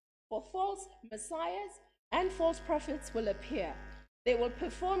him. For false messiahs and false prophets will appear. They will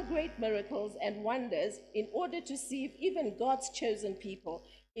perform great miracles and wonders in order to deceive even God's chosen people,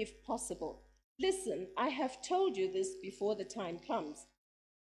 if possible. Listen, I have told you this before the time comes.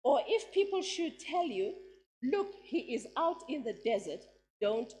 Or if people should tell you, look, he is out in the desert,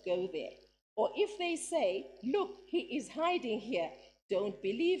 don't go there. Or if they say, look, he is hiding here, don't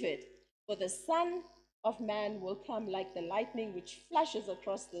believe it. For the Son of Man will come like the lightning which flashes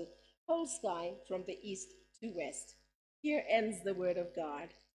across the whole sky from the east to west. Here ends the word of God.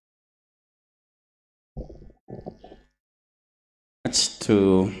 Much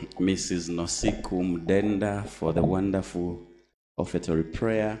to Mrs. Nosiku Mdenda for the wonderful offertory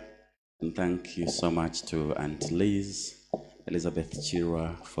prayer. And thank you so much to Aunt Liz, Elizabeth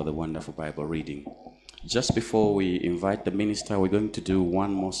Chira, for the wonderful Bible reading. Just before we invite the minister, we're going to do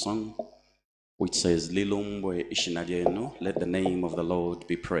one more song, which says, Lilumbwe Ishinadieno, let the name of the Lord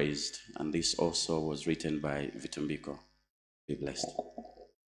be praised. And this also was written by Vitumbiko. Be blessed.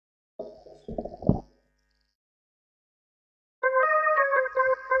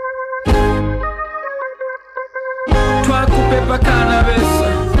 Twakupepa kana besa,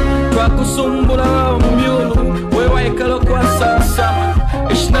 twakusumbula mumyulu, wewa ikalo kwa sasa,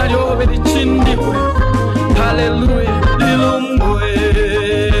 ishinalyo bedi chindibwe, hallelujah, lilumbwe,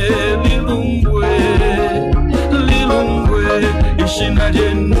 lilumbwe, lilumbwe, ishinalye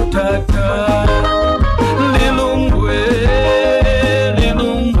nutata, lilumbwe,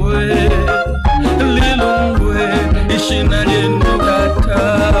 lilumbwe, lilumbwe, ishinalye nutata.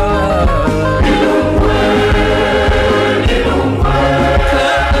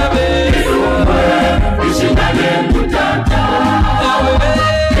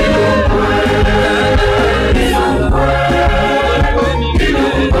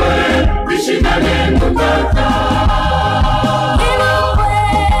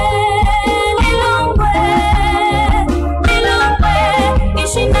 Thank you.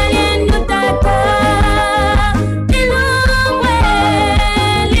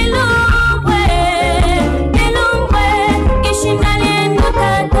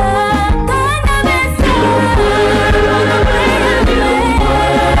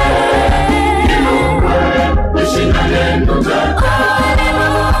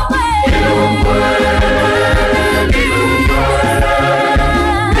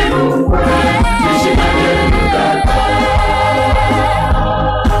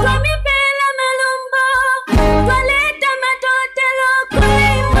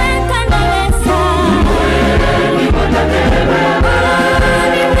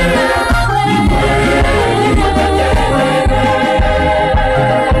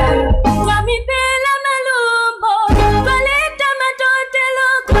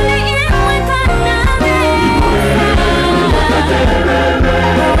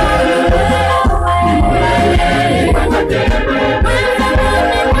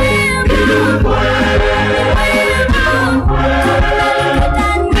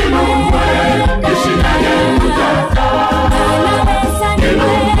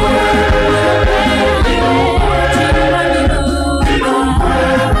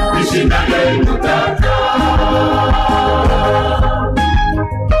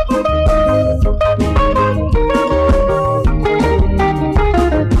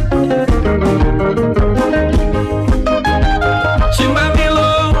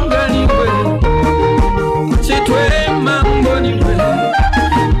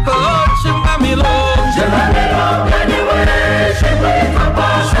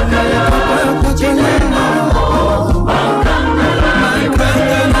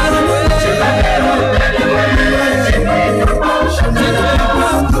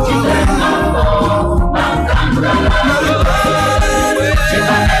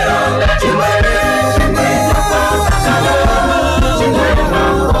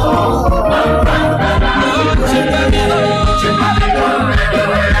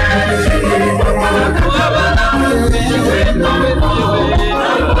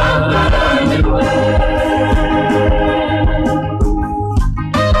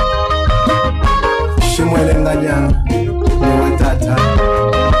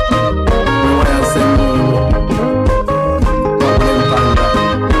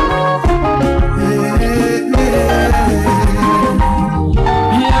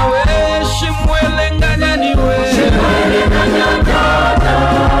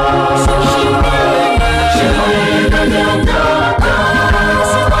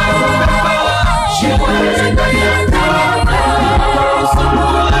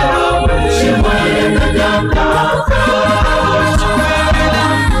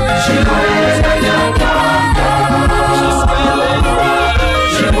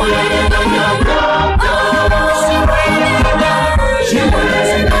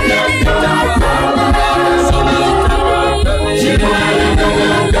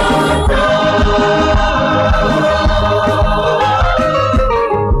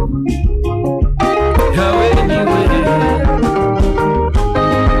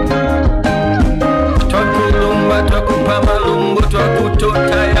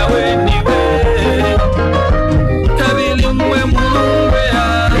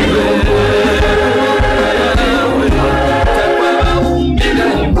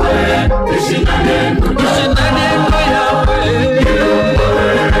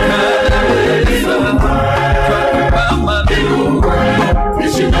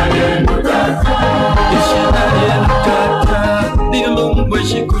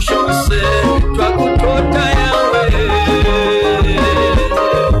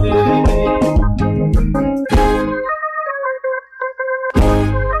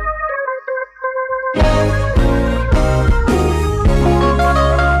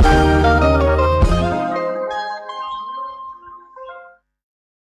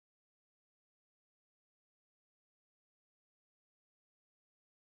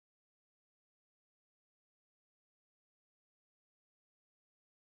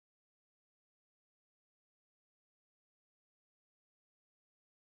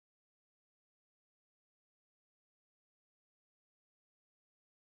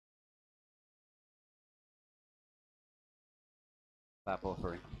 Clap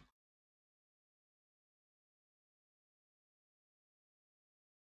offering.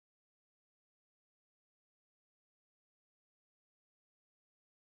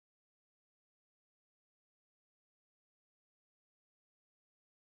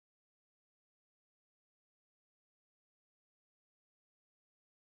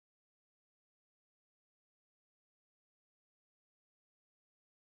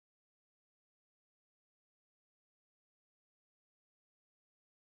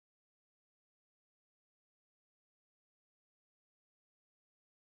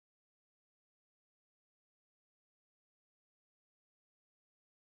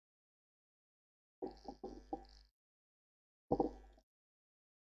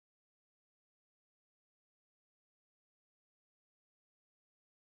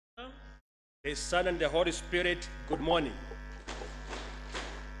 The Son and the Holy Spirit, good morning.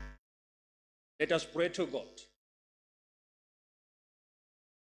 Let us pray to God.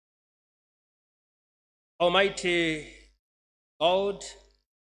 Almighty God,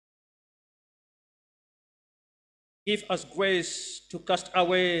 give us grace to cast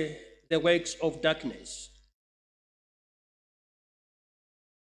away the works of darkness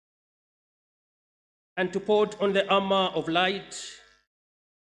and to put on the armor of light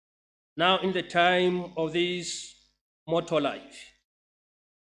now in the time of this mortal life,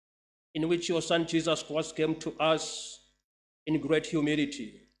 in which your Son Jesus Christ came to us in great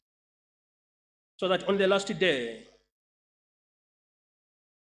humility, so that on the last day,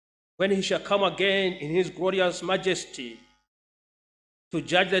 when he shall come again in his glorious majesty to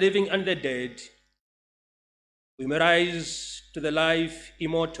judge the living and the dead, we may rise to the life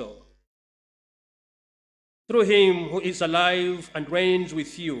immortal. Through him who is alive and reigns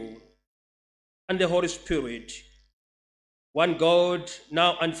with you and the Holy Spirit, one God,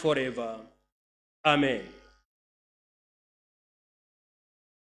 now and forever. Amen.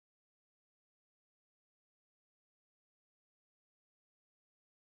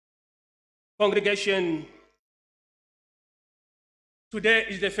 Congregation, today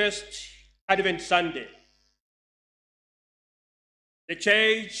is the first Advent Sunday. The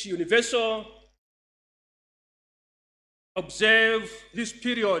Church Universal observe this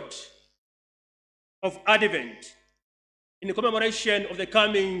period of Advent in commemoration of the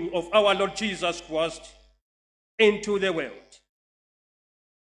coming of our Lord Jesus Christ into the world.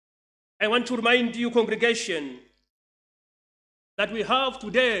 I want to remind you, congregation, that we have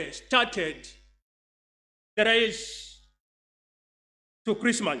today started the race to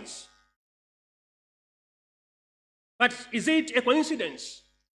Christmas. But is it a coincidence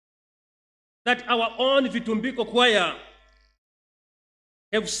that our own Vitumbiko choir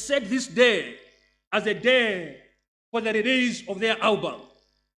have set this day as a day for the release of their album?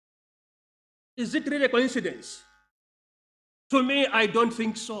 Is it really a coincidence? To me, I don't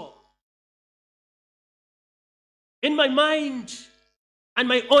think so. In my mind and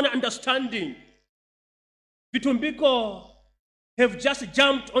my own understanding, Vitumbiko have just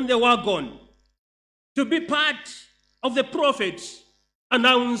jumped on the wagon to be part of the prophets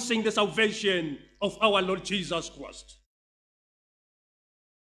announcing the salvation of our Lord Jesus Christ.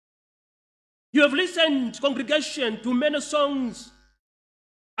 You have listened, congregation, to many songs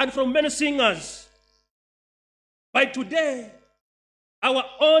and from many singers. By today, our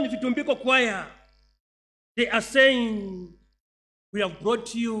own Vitumbiko choir, they are saying, we have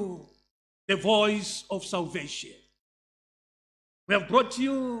brought you the voice of salvation. We have brought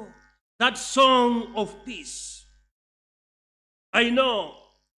you that song of peace. I know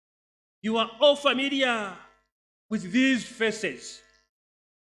you are all familiar with these faces,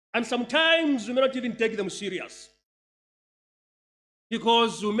 and sometimes you may not even take them serious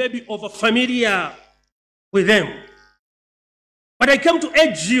because you may be over familiar with them. But I come to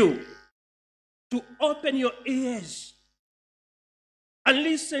urge you to open your ears and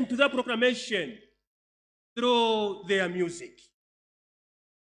listen to the proclamation through their music.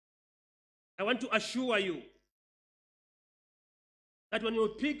 I want to assure you that when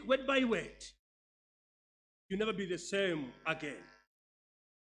you pick word by word, you'll never be the same again.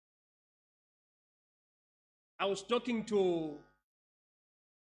 I was talking to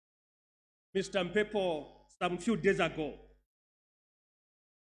Mr. Mpepo some few days ago.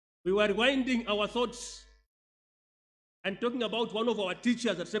 We were rewinding our thoughts and talking about one of our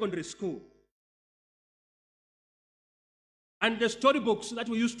teachers at secondary school and the storybooks that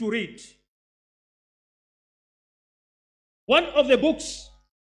we used to read. One of the books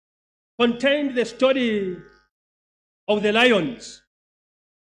contained the story of the lions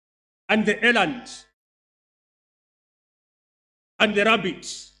and the elands and the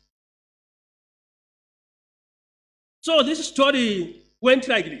rabbits. So this story went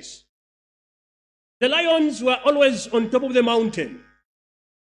like this. The lions were always on top of the mountain,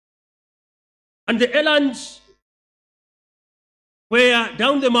 and the elands were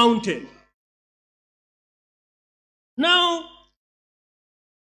down the mountain. Now,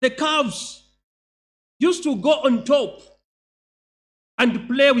 the calves used to go on top and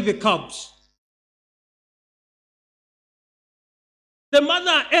play with the cubs. The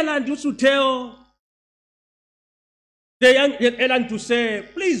mother eland used to tell the young eland to say,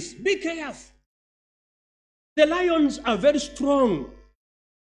 please be careful. The lions are very strong.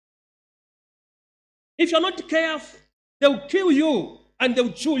 If you're not careful, they'll kill you and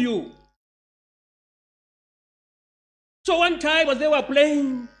they'll chew you. So one time as they were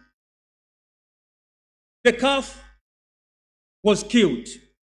playing, the calf was killed.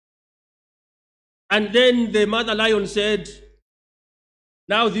 And then the mother lion said,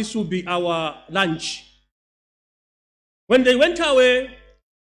 now this will be our lunch. When they went away,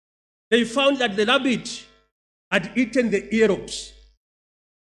 they found that the rabbit had eaten the earlobes.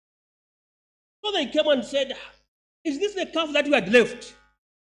 So they came and said, is this the calf that we had left?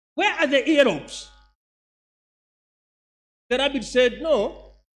 Where are the earlobes? The rabbit said,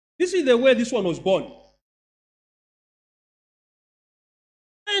 no, this is the way this one was born.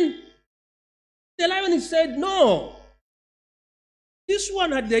 And the lion said, no, this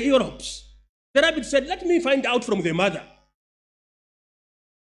one had the earlobes. The rabbit said, let me find out from the mother.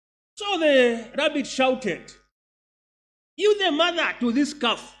 So the rabbit shouted, you the mother to this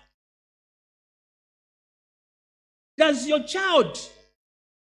calf, does your child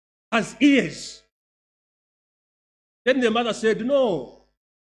has ears? Then the mother said, no.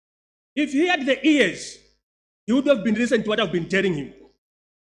 If he had the ears, he would have been listening to what I've been telling him.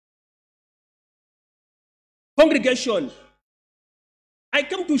 Congregation, I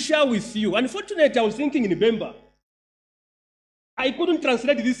come to share with you. Unfortunately, I was thinking in Bemba. I couldn't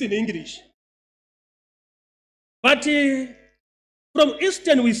translate this in English. But from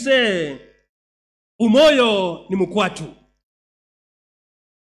Eastern we say, umoyo ni mukwatu.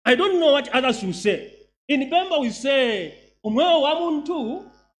 I don't know what others will say. In Bemba we say, umoyo wa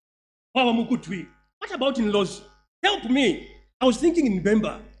muntu wa mukutwi. What about in Lozi? Help me. I was thinking in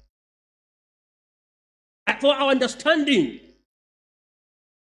Bemba. For our understanding,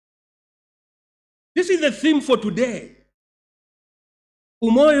 this is the theme for today.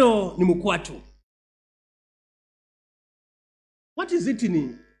 Umoyo ni mukwatu. What is it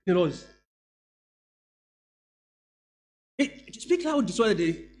in Lozi? Speak loud so that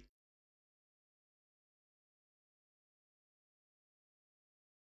they...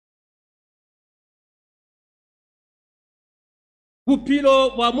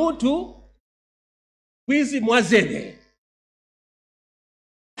 Upilo wa mutu wizi mwazene.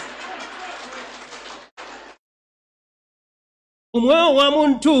 Umwoyo wa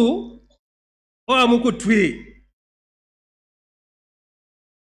muntu wa mukutwi.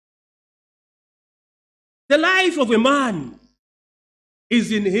 The life of a man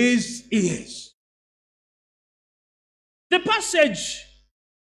is in his ears. The passage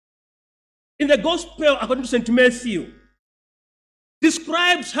in the Gospel according to St. Matthew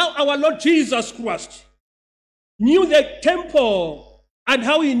describes how our Lord Jesus Christ knew the temple and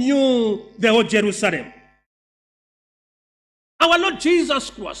how he knew the whole Jerusalem. Our Lord Jesus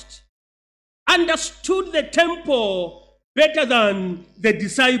Christ understood the temple better than the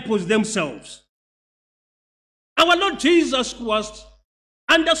disciples themselves. Our Lord Jesus Christ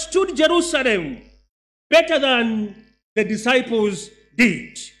understood Jerusalem better than the disciples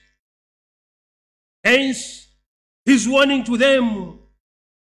did. Hence, his warning to them,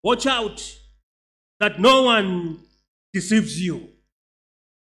 watch out that no one deceives you.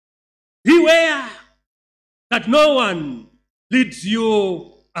 Beware that no one leads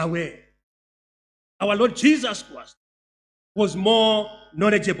you away. Our Lord Jesus Christ was more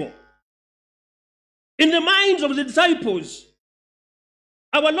knowledgeable. In the minds of the disciples,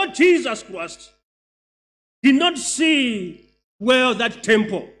 our Lord Jesus Christ did not see well that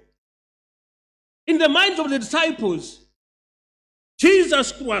temple. In the minds of the disciples,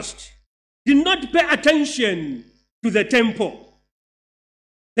 Jesus Christ did not pay attention to the temple.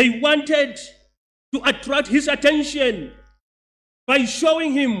 They wanted to attract his attention by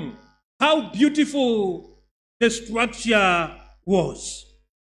showing him how beautiful the structure was.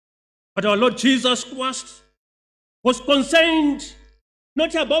 But our Lord Jesus Christ was concerned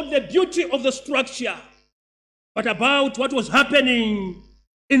not about the beauty of the structure, but about what was happening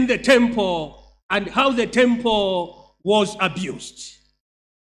in the temple and how the temple was abused.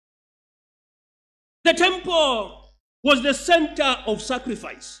 The temple was the center of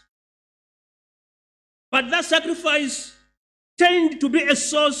sacrifice. But that sacrifice tended to be a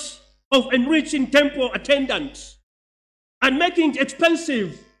source of enriching temple attendants and making it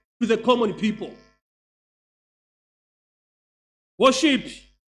expensive to the common people. Worship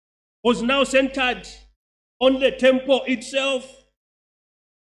was now centered on the temple itself,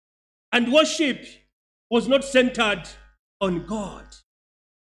 and worship was not centered on God.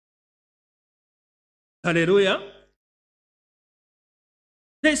 Hallelujah.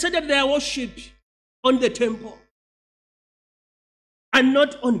 They centered their worship on the temple and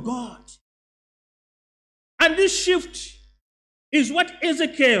not on God. And this shift is what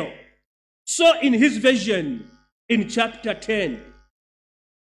Ezekiel saw in his vision in chapter 10.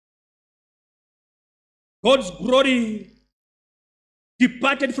 God's glory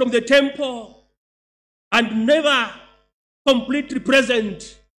departed from the temple and never completely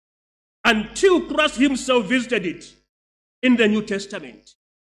present until Christ himself visited it in the New Testament.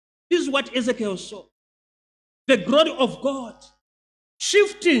 This is what Ezekiel saw. The glory of God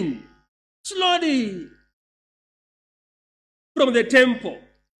shifting slowly from the temple.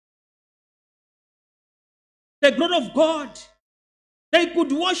 The glory of God. They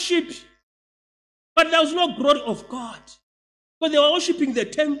could worship, but there was no glory of God, because they were worshiping the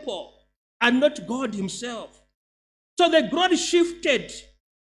temple and not God himself. So the glory shifted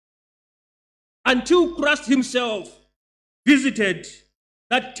until Christ himself visited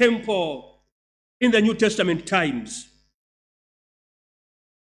that temple in the New Testament times.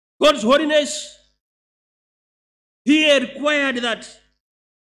 God's holiness here required that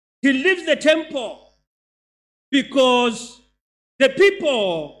he leaves the temple because the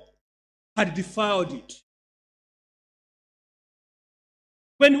people had defiled it.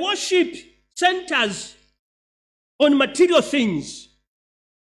 When worship centers on material things,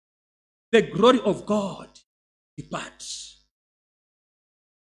 the glory of God departs.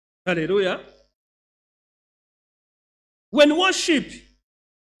 Hallelujah. When worship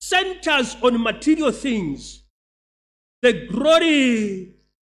centers on material things, the glory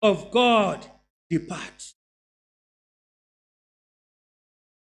of God departs.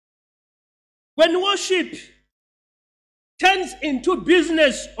 When worship turns into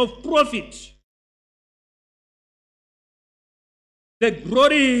business of profit, the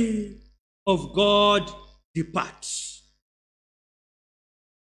glory of God departs.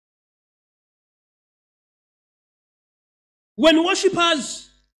 When worshippers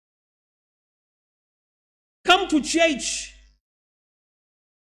come to church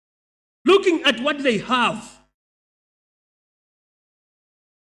looking at what they have,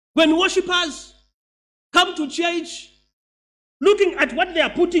 when worshippers come to church looking at what they are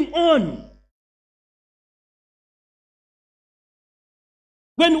putting on,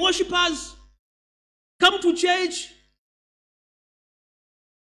 when worshippers come to church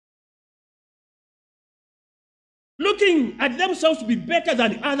looking at themselves to be better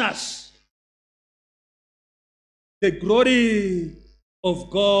than others, the glory of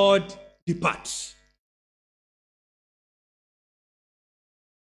God departs.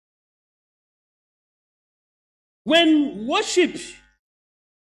 When worship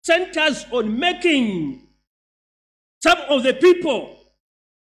centers on making some of the people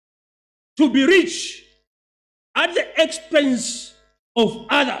to be rich at the expense of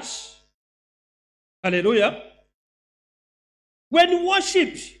others, hallelujah. When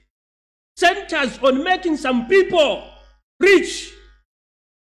worship centers on making some people rich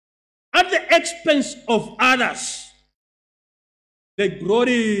at the expense of others, the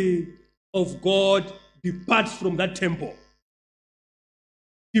glory of God departs from that temple,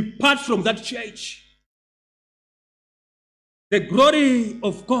 departs from that church. The glory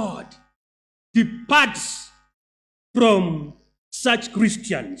of God departs from such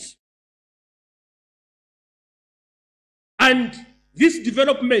Christians. And this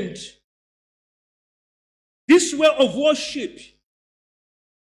development, this way of worship,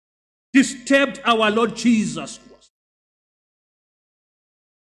 disturbed our Lord Jesus Christ.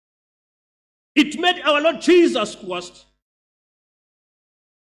 It made our Lord Jesus Christ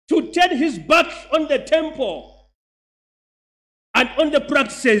to turn his back on the temple and on the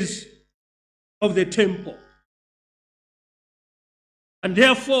practices of the temple. And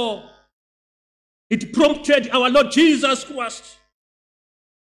therefore, it prompted our Lord Jesus Christ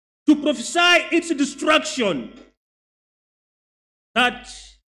to prophesy its destruction that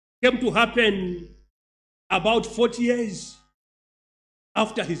came to happen about 40 years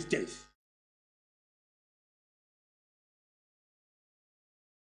after his death.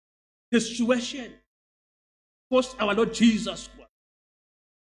 The situation forced our Lord Jesus Christ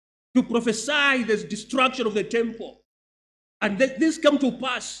to prophesy the destruction of the temple. And this came to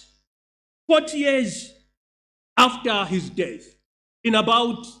pass 40 years after his death, in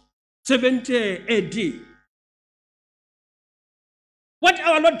about 70 AD. What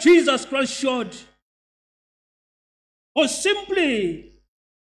our Lord Jesus Christ showed was simply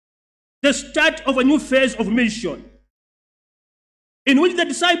the start of a new phase of mission, in which the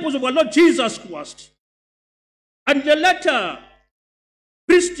disciples of our Lord Jesus Christ and the latter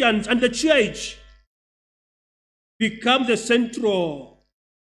Christians and the church become the central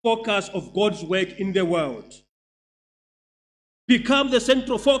focus of God's work in the world, become the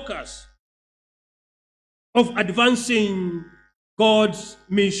central focus of advancing God's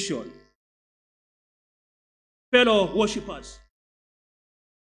mission. Fellow worshippers,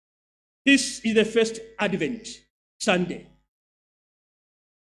 this is the first Advent Sunday.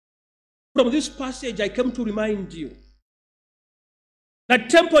 From this passage, I came to remind you that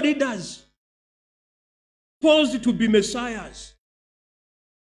temple leaders posed to be messiahs.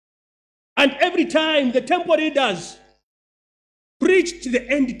 And every time the temple leaders preached the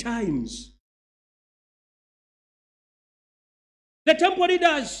end times, the temple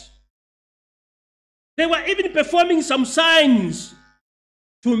leaders, they were even performing some signs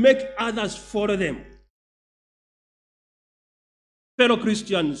to make others follow them. Fellow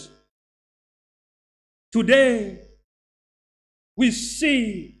Christians, today we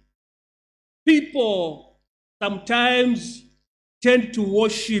see people sometimes tend to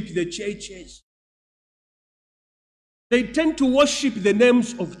worship the churches. They tend to worship the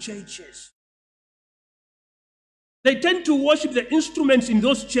names of churches. They tend to worship the instruments in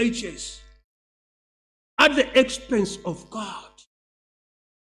those churches at the expense of God.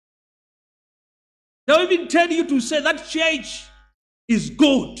 They'll even tell you to say that church is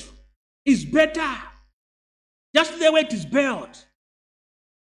good, is better, just the way it is built.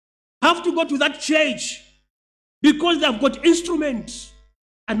 Have to go to that church because they have got instruments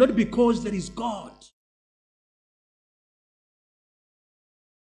and not because there is God.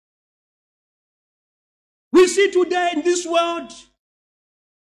 We see today in this world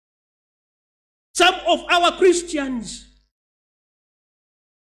some of our Christians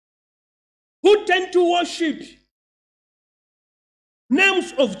who tend to worship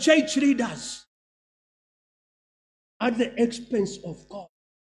names of church leaders at the expense of God.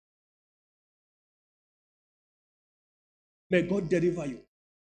 May God deliver you.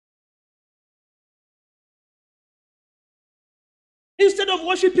 Instead of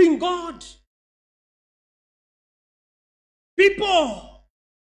worshiping God, people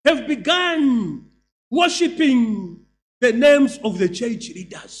have begun worshiping the names of the church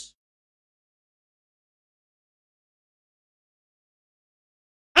leaders.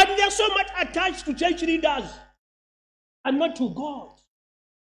 And they are so much attached to church leaders and not to God,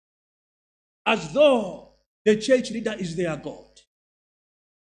 as though the church leader is their God.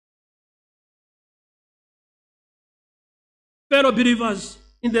 Fellow believers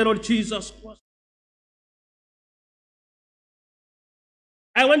in the Lord Jesus Christ,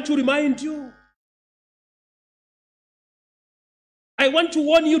 I want to remind you, I want to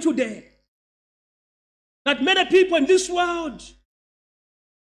warn you today that many people in this world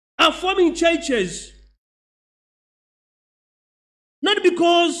are forming churches not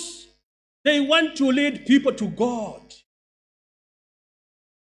because they want to lead people to God.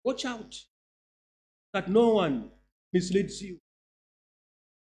 Watch out that no one misleads you.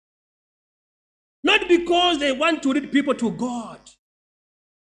 Not because they want to lead people to God,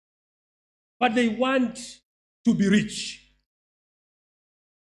 but they want to be rich.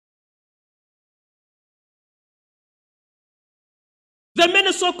 The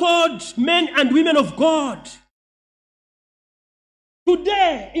many so-called men and women of God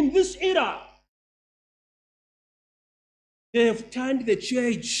today, in this era, they have turned the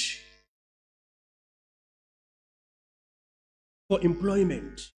church for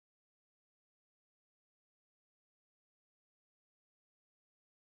employment.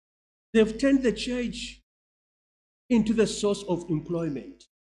 They've turned the church into the source of employment.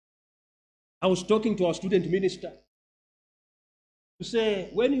 I was talking to our student minister to say,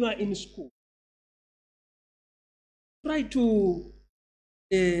 when you are in school, try to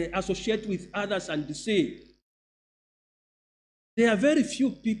associate with others and say, there are very few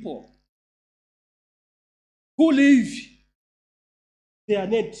people who leave their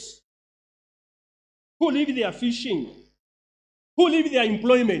nets, who leave their fishing, who leave their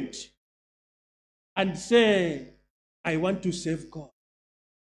employment, and say, I want to serve God.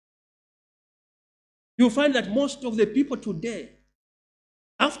 You find that most of the people today,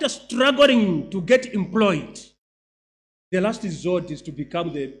 after struggling to get employed, the last resort is to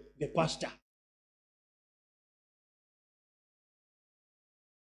become the pastor.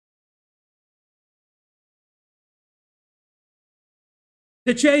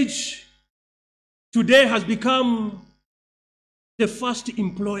 The church today has become the first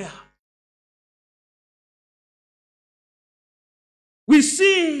employer. We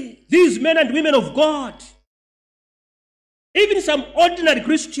see these men and women of God, even some ordinary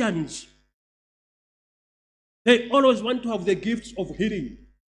Christians, they always want to have the gifts of healing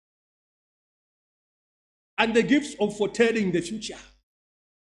and the gifts of foretelling the future.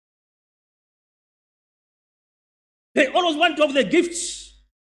 They always want to have the gifts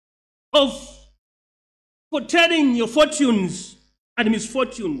of foretelling your fortunes and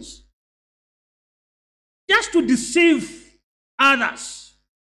misfortunes, just to deceive others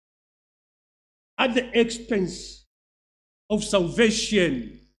at the expense of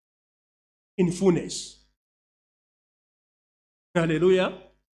salvation in fullness. Hallelujah.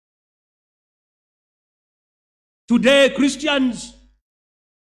 Today, Christians,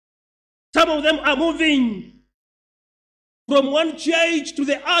 some of them are moving from one church to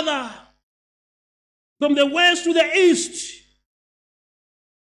the other, from the west to the east,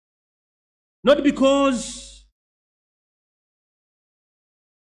 not because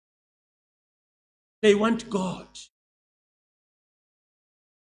they want God,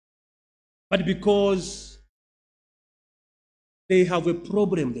 but because they have a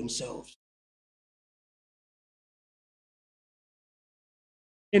problem themselves.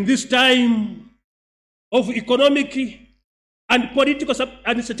 In this time of economic and political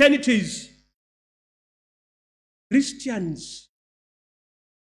uncertainties, Christians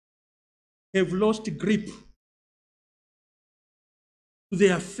have lost grip to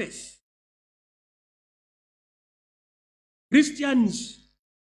their faith. Christians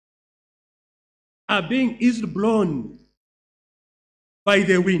are being easily blown by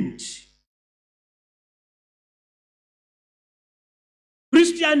the wind.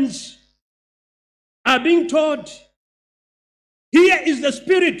 Christians are being told, here is the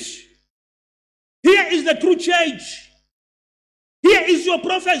Spirit, here is the true church, here is your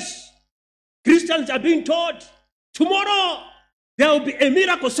prophets. Christians are being told, tomorrow there will be a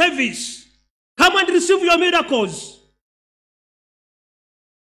miracle service. Come and receive your miracles.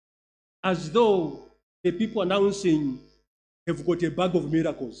 As though the people announcing have got a bag of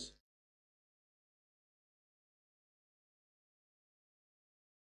miracles.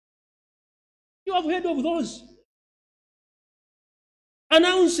 You have heard of those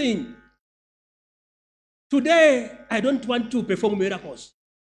announcing, today I don't want to perform miracles.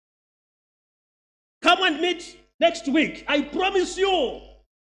 Come and meet next week. I promise you,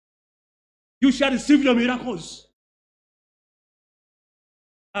 you shall receive your miracles.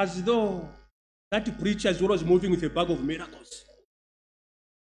 As though that preacher is always moving with a bag of miracles.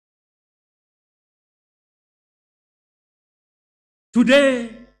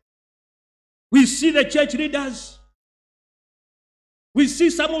 Today, we see the church leaders, we see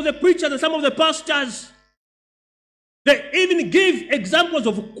some of the preachers and some of the pastors, they even give examples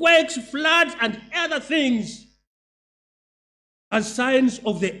of quakes, floods, and other things as signs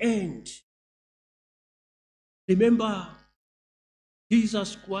of the end. Remember,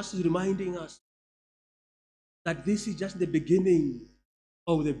 Jesus Christ is reminding us that this is just the beginning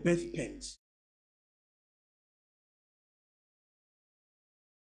of the birth pains.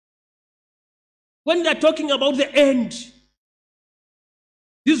 When they're talking about the end,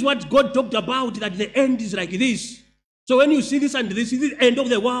 this is what God talked about, that the end is like this. So when you see this and this is the end of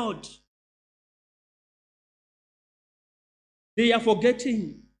the world, they are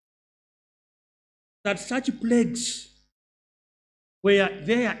forgetting that such plagues were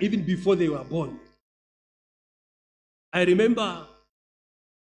there even before they were born. I remember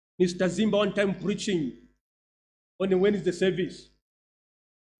Mr. Zimba one time preaching on a Wednesday service,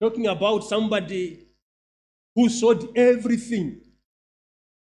 talking about somebody who sold everything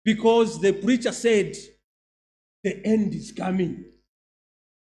because the preacher said the end is coming.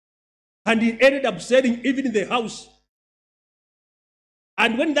 And he ended up selling even in the house.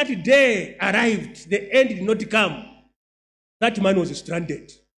 And when that day arrived, the end did not come. That man was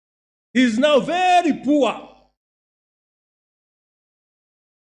stranded. He is now very poor.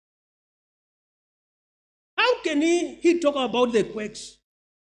 How can he talk about the quakes?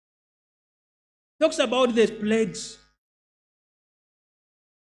 Talks about the plagues.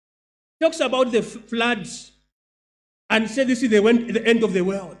 Talks about the floods. And say this is the end of the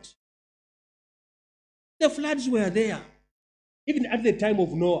world. The floods were there. Even at the time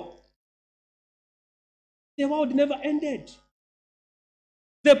of Noah. The world never ended.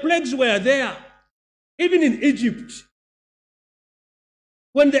 The plagues were there. Even in Egypt.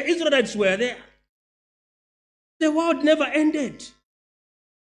 When the Israelites were there. The world never ended.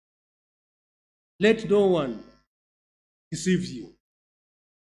 Let no one deceive you.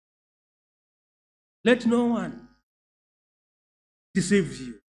 Let no one deceive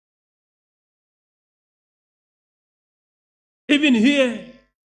you. Even here,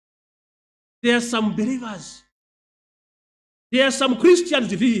 there are some believers, there are some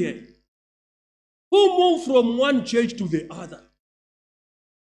Christians here who move from one church to the other,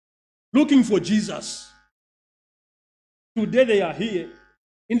 looking for Jesus. Today they are here.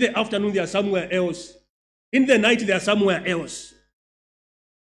 In the afternoon, they are somewhere else. In the night, they are somewhere else.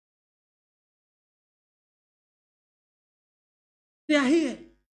 They are here.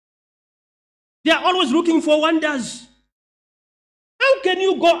 They are always looking for wonders. How can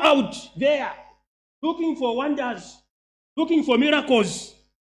you go out there looking for wonders, looking for miracles,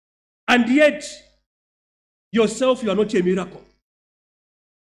 and yet yourself, you are not a miracle?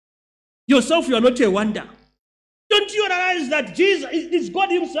 Yourself, you are not a wonder. Don't you realize that Jesus is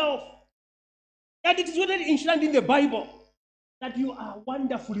God himself? That it is already enshrined in the Bible that you are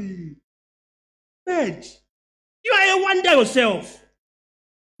wonderfully made. You are a wonder yourself.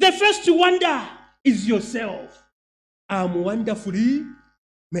 The first wonder is yourself. I am wonderfully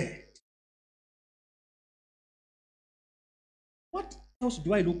made. What else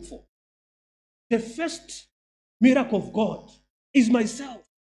do I look for? The first miracle of God is myself.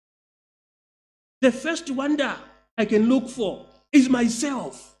 The first wonder I can look for is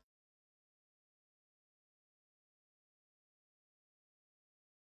myself.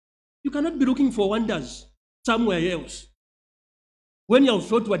 You cannot be looking for wonders somewhere else when you have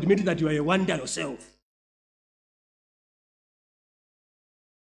failed to admit that you are a wonder yourself.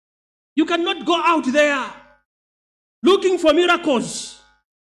 You cannot go out there looking for miracles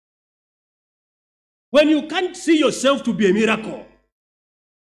when you can't see yourself to be a miracle.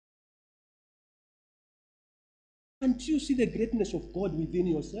 Can't you see the greatness of God within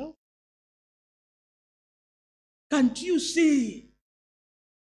yourself? Can't you see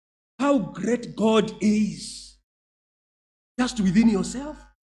how great God is just within yourself?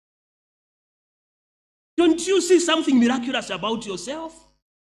 Don't you see something miraculous about yourself?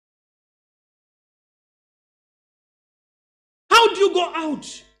 How do you go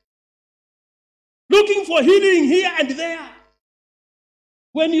out looking for healing here and there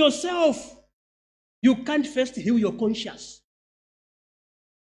when yourself, you can't first heal your conscience?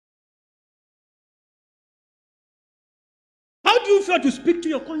 How do you fail to speak to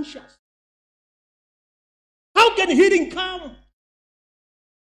your conscience? How can healing come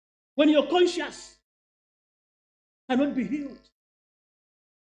when your conscience cannot be healed?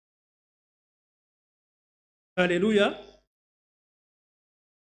 Hallelujah.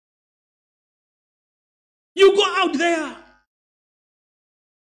 You go out there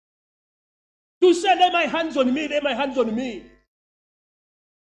to say, lay my hands on me, lay my hands on me,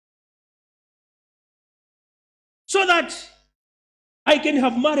 so that I can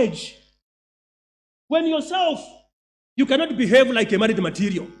have marriage. When yourself, you cannot behave like a married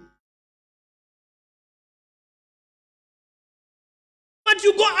material. But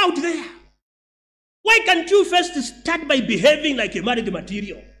you go out there. Why can't you first start by behaving like a married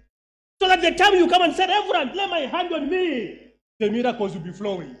material? So that the time you come and say, Reverend, lay my hand on me, the miracles will be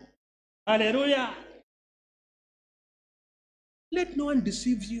flowing. Hallelujah. Let no one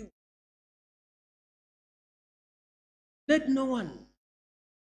deceive you. Let no one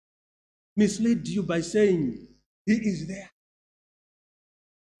mislead you by saying, he is there.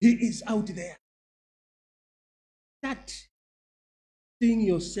 He is out there. Start seeing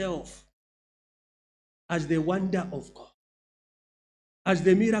yourself as the wonder of God, as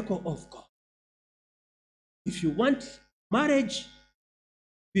the miracle of God. If you want marriage,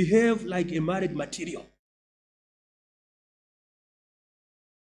 behave like a married material.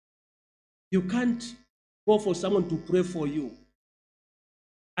 You can't go for someone to pray for you,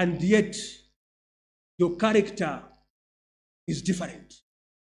 and yet your character is different.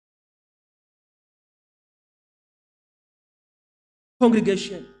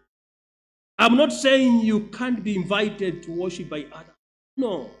 Congregation, I'm not saying you can't be invited to worship by others.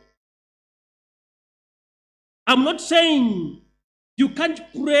 No. I'm not saying you can't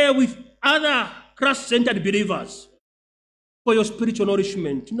pray with other Christ-centered believers for your spiritual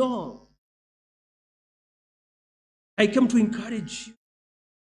nourishment. No. I came to encourage you.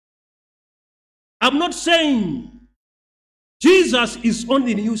 I'm not saying Jesus is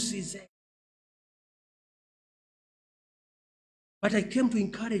only in UCZ. But I came to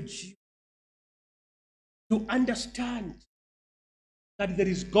encourage you to understand that there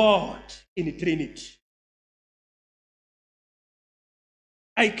is God in the Trinity.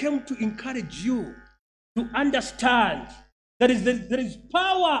 I came to encourage you to understand that there is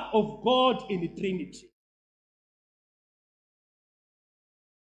power of God in the Trinity.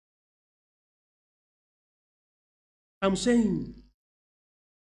 I'm saying,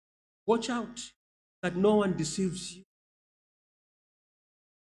 watch out that no one deceives you.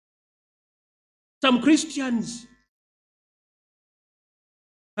 Some Christians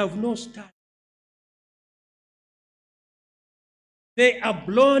have no study. They are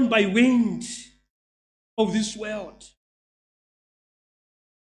blown by wind of this world.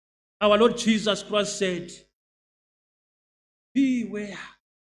 Our Lord Jesus Christ said, beware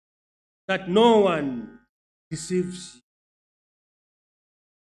that no one deceives you.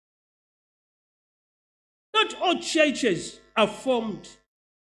 Not all churches are formed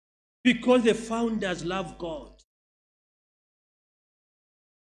because the founders love God.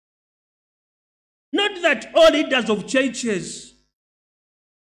 Not that all leaders of churches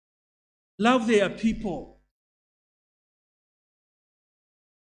love their people.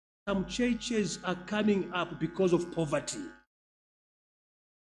 Some churches are coming up because of poverty.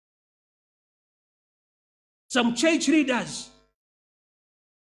 Some church leaders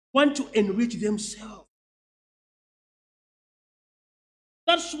want to enrich themselves.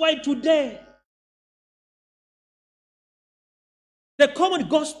 That's why today, the common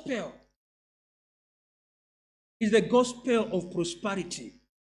gospel is the gospel of prosperity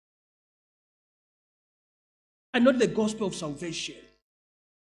and not the gospel of salvation.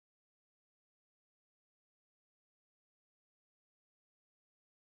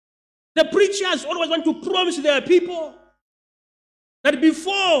 The preachers always want to promise their people that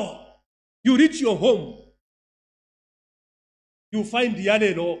before you reach your home, you find the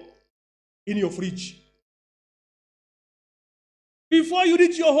yanelo in your fridge. Before you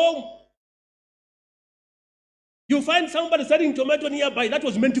reach your home, you find somebody selling tomato nearby that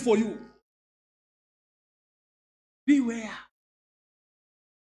was meant for you. Beware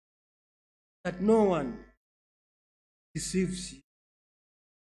that no one deceives you.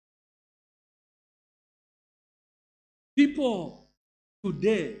 People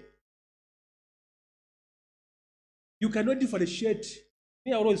today, you cannot differentiate.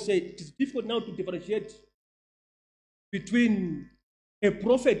 I always say it is difficult now to differentiate between a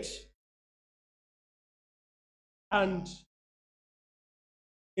prophet and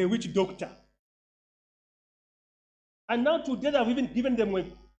a witch doctor. And now today I've even given them a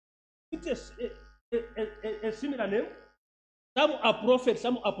similar name. Some are prophets,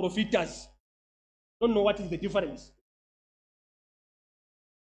 some are propheters. Don't know what is the difference.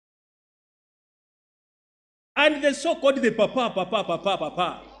 And the so-called the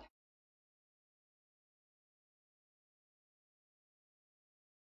papa.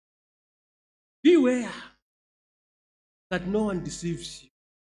 Beware that no one deceives you.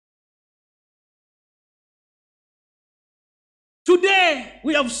 Today,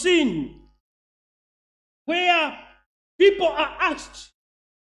 we have seen where people are asked,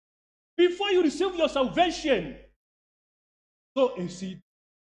 before you receive your salvation, sow a seed.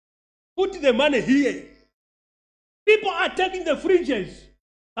 Put the money here. People are taking the fridges.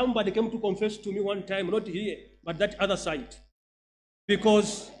 Somebody came to confess to me one time, not here, but that other side.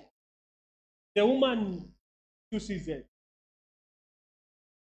 Because the woman UCZ,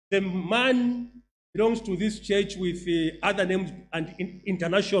 the man belongs to this church with other names and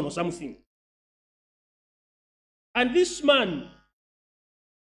international or something. And this man,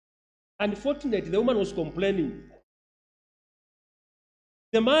 unfortunately, the woman was complaining.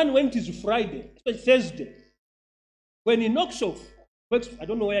 The man went to Friday, Thursday. When he knocks off, works, I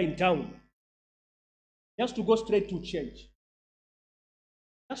don't know where in town, he has to go straight to church. He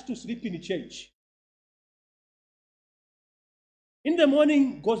has to sleep in church. In the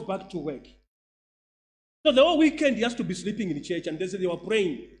morning, goes back to work. So the whole weekend, he has to be sleeping in church, and they said they were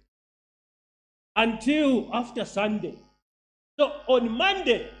praying until after Sunday. So on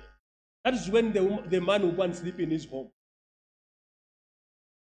Monday, that is when the man will go and sleep in his home.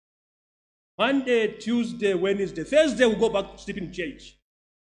 Monday, Tuesday, Wednesday, Thursday, we'll go back to sleep in church.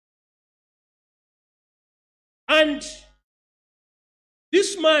 And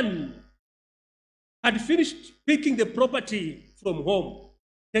this man had finished picking the property from home,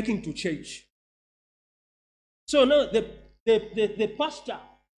 taking to church. So now the pastor,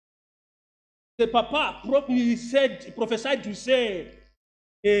 the papa, prophesied to say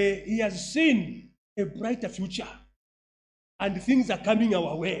he has seen a brighter future and things are coming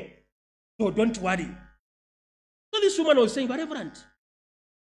our way. So don't worry. So this woman was saying, but Reverend,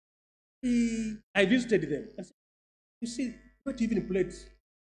 I visited them. I said, you see, not even plates.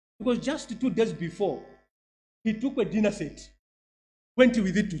 Because just 2 days before, he took a dinner set, went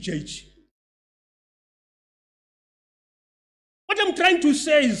with it to church. What I'm trying to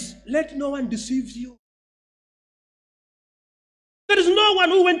say is, let no one deceive you. There is no one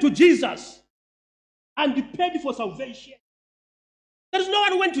who went to Jesus and paid for salvation. There is no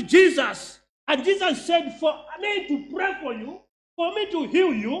one who went to Jesus, and Jesus said, for me to pray for you, for me to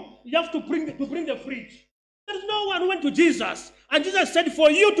heal you, you have to bring the fridge. There is no one who went to Jesus, and Jesus said, for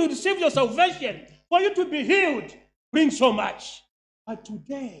you to receive your salvation, for you to be healed, bring so much. But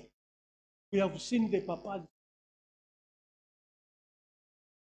today, we have seen the papas.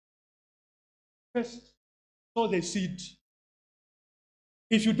 First, sow the seed.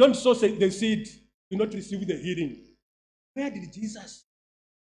 If you don't sow the seed, you will not receive the healing. Where did Jesus?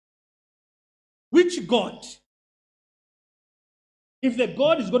 Which God? If the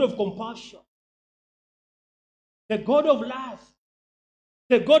God is God of compassion, the God of love,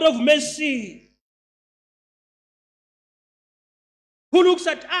 the God of mercy, who looks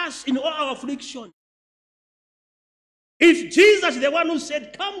at us in all our affliction. If Jesus is the one who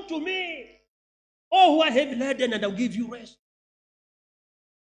said, come to me, all who are heavy laden, and I'll give you rest.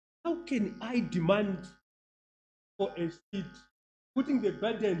 How can I demand for a seed, putting the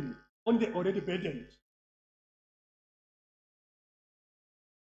burden on the already burdened?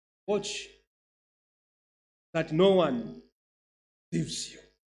 Watch that no one leaves you.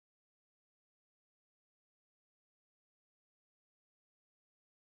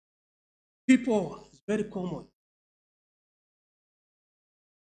 People, it's very common,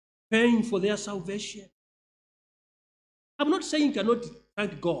 paying for their salvation. I'm not saying you cannot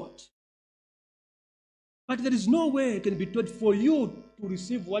thank God, but there is no way it can be taught for you to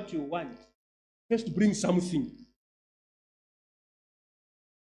receive what you want. First, bring something.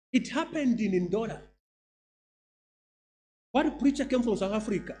 It happened in Ndola. One preacher came from South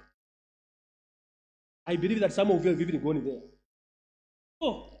Africa. I believe that some of you have even gone there.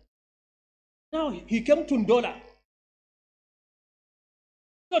 Oh, now he came to Ndola.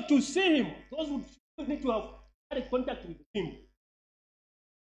 So to see him, those who need to have had a contact with him.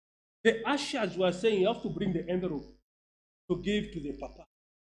 The ushers were saying you have to bring the envelope to give to the papa.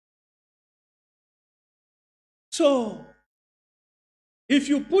 So, if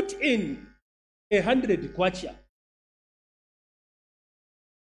you put in 100 kwacha,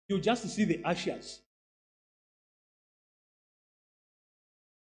 you just see the ushers.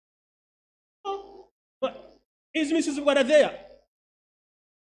 Oh, but is Mrs. Wada there?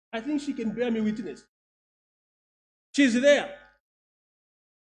 I think she can bear me witness. She's there.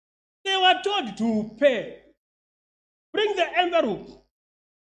 They were told to pay. Bring the envelope.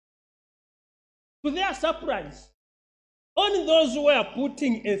 To their surprise, only those who were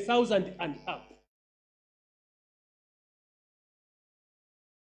putting 1,000 and up.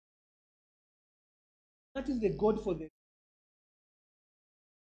 That is the God for them.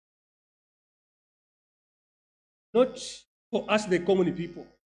 Not for us, the common people.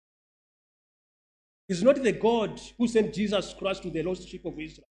 It's not the God who sent Jesus Christ to the lost sheep of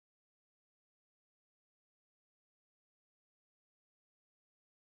Israel.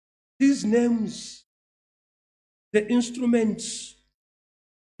 These names, the instruments,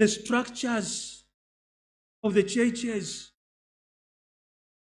 the structures of the churches,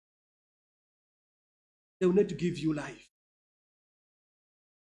 they will not give you life.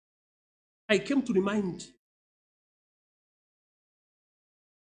 I came to remind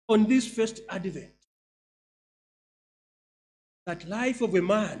on this first Advent that life of a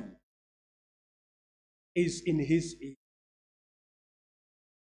man is in his age.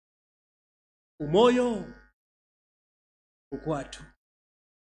 Umoyo ukwatu.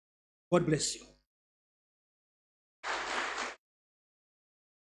 God bless you.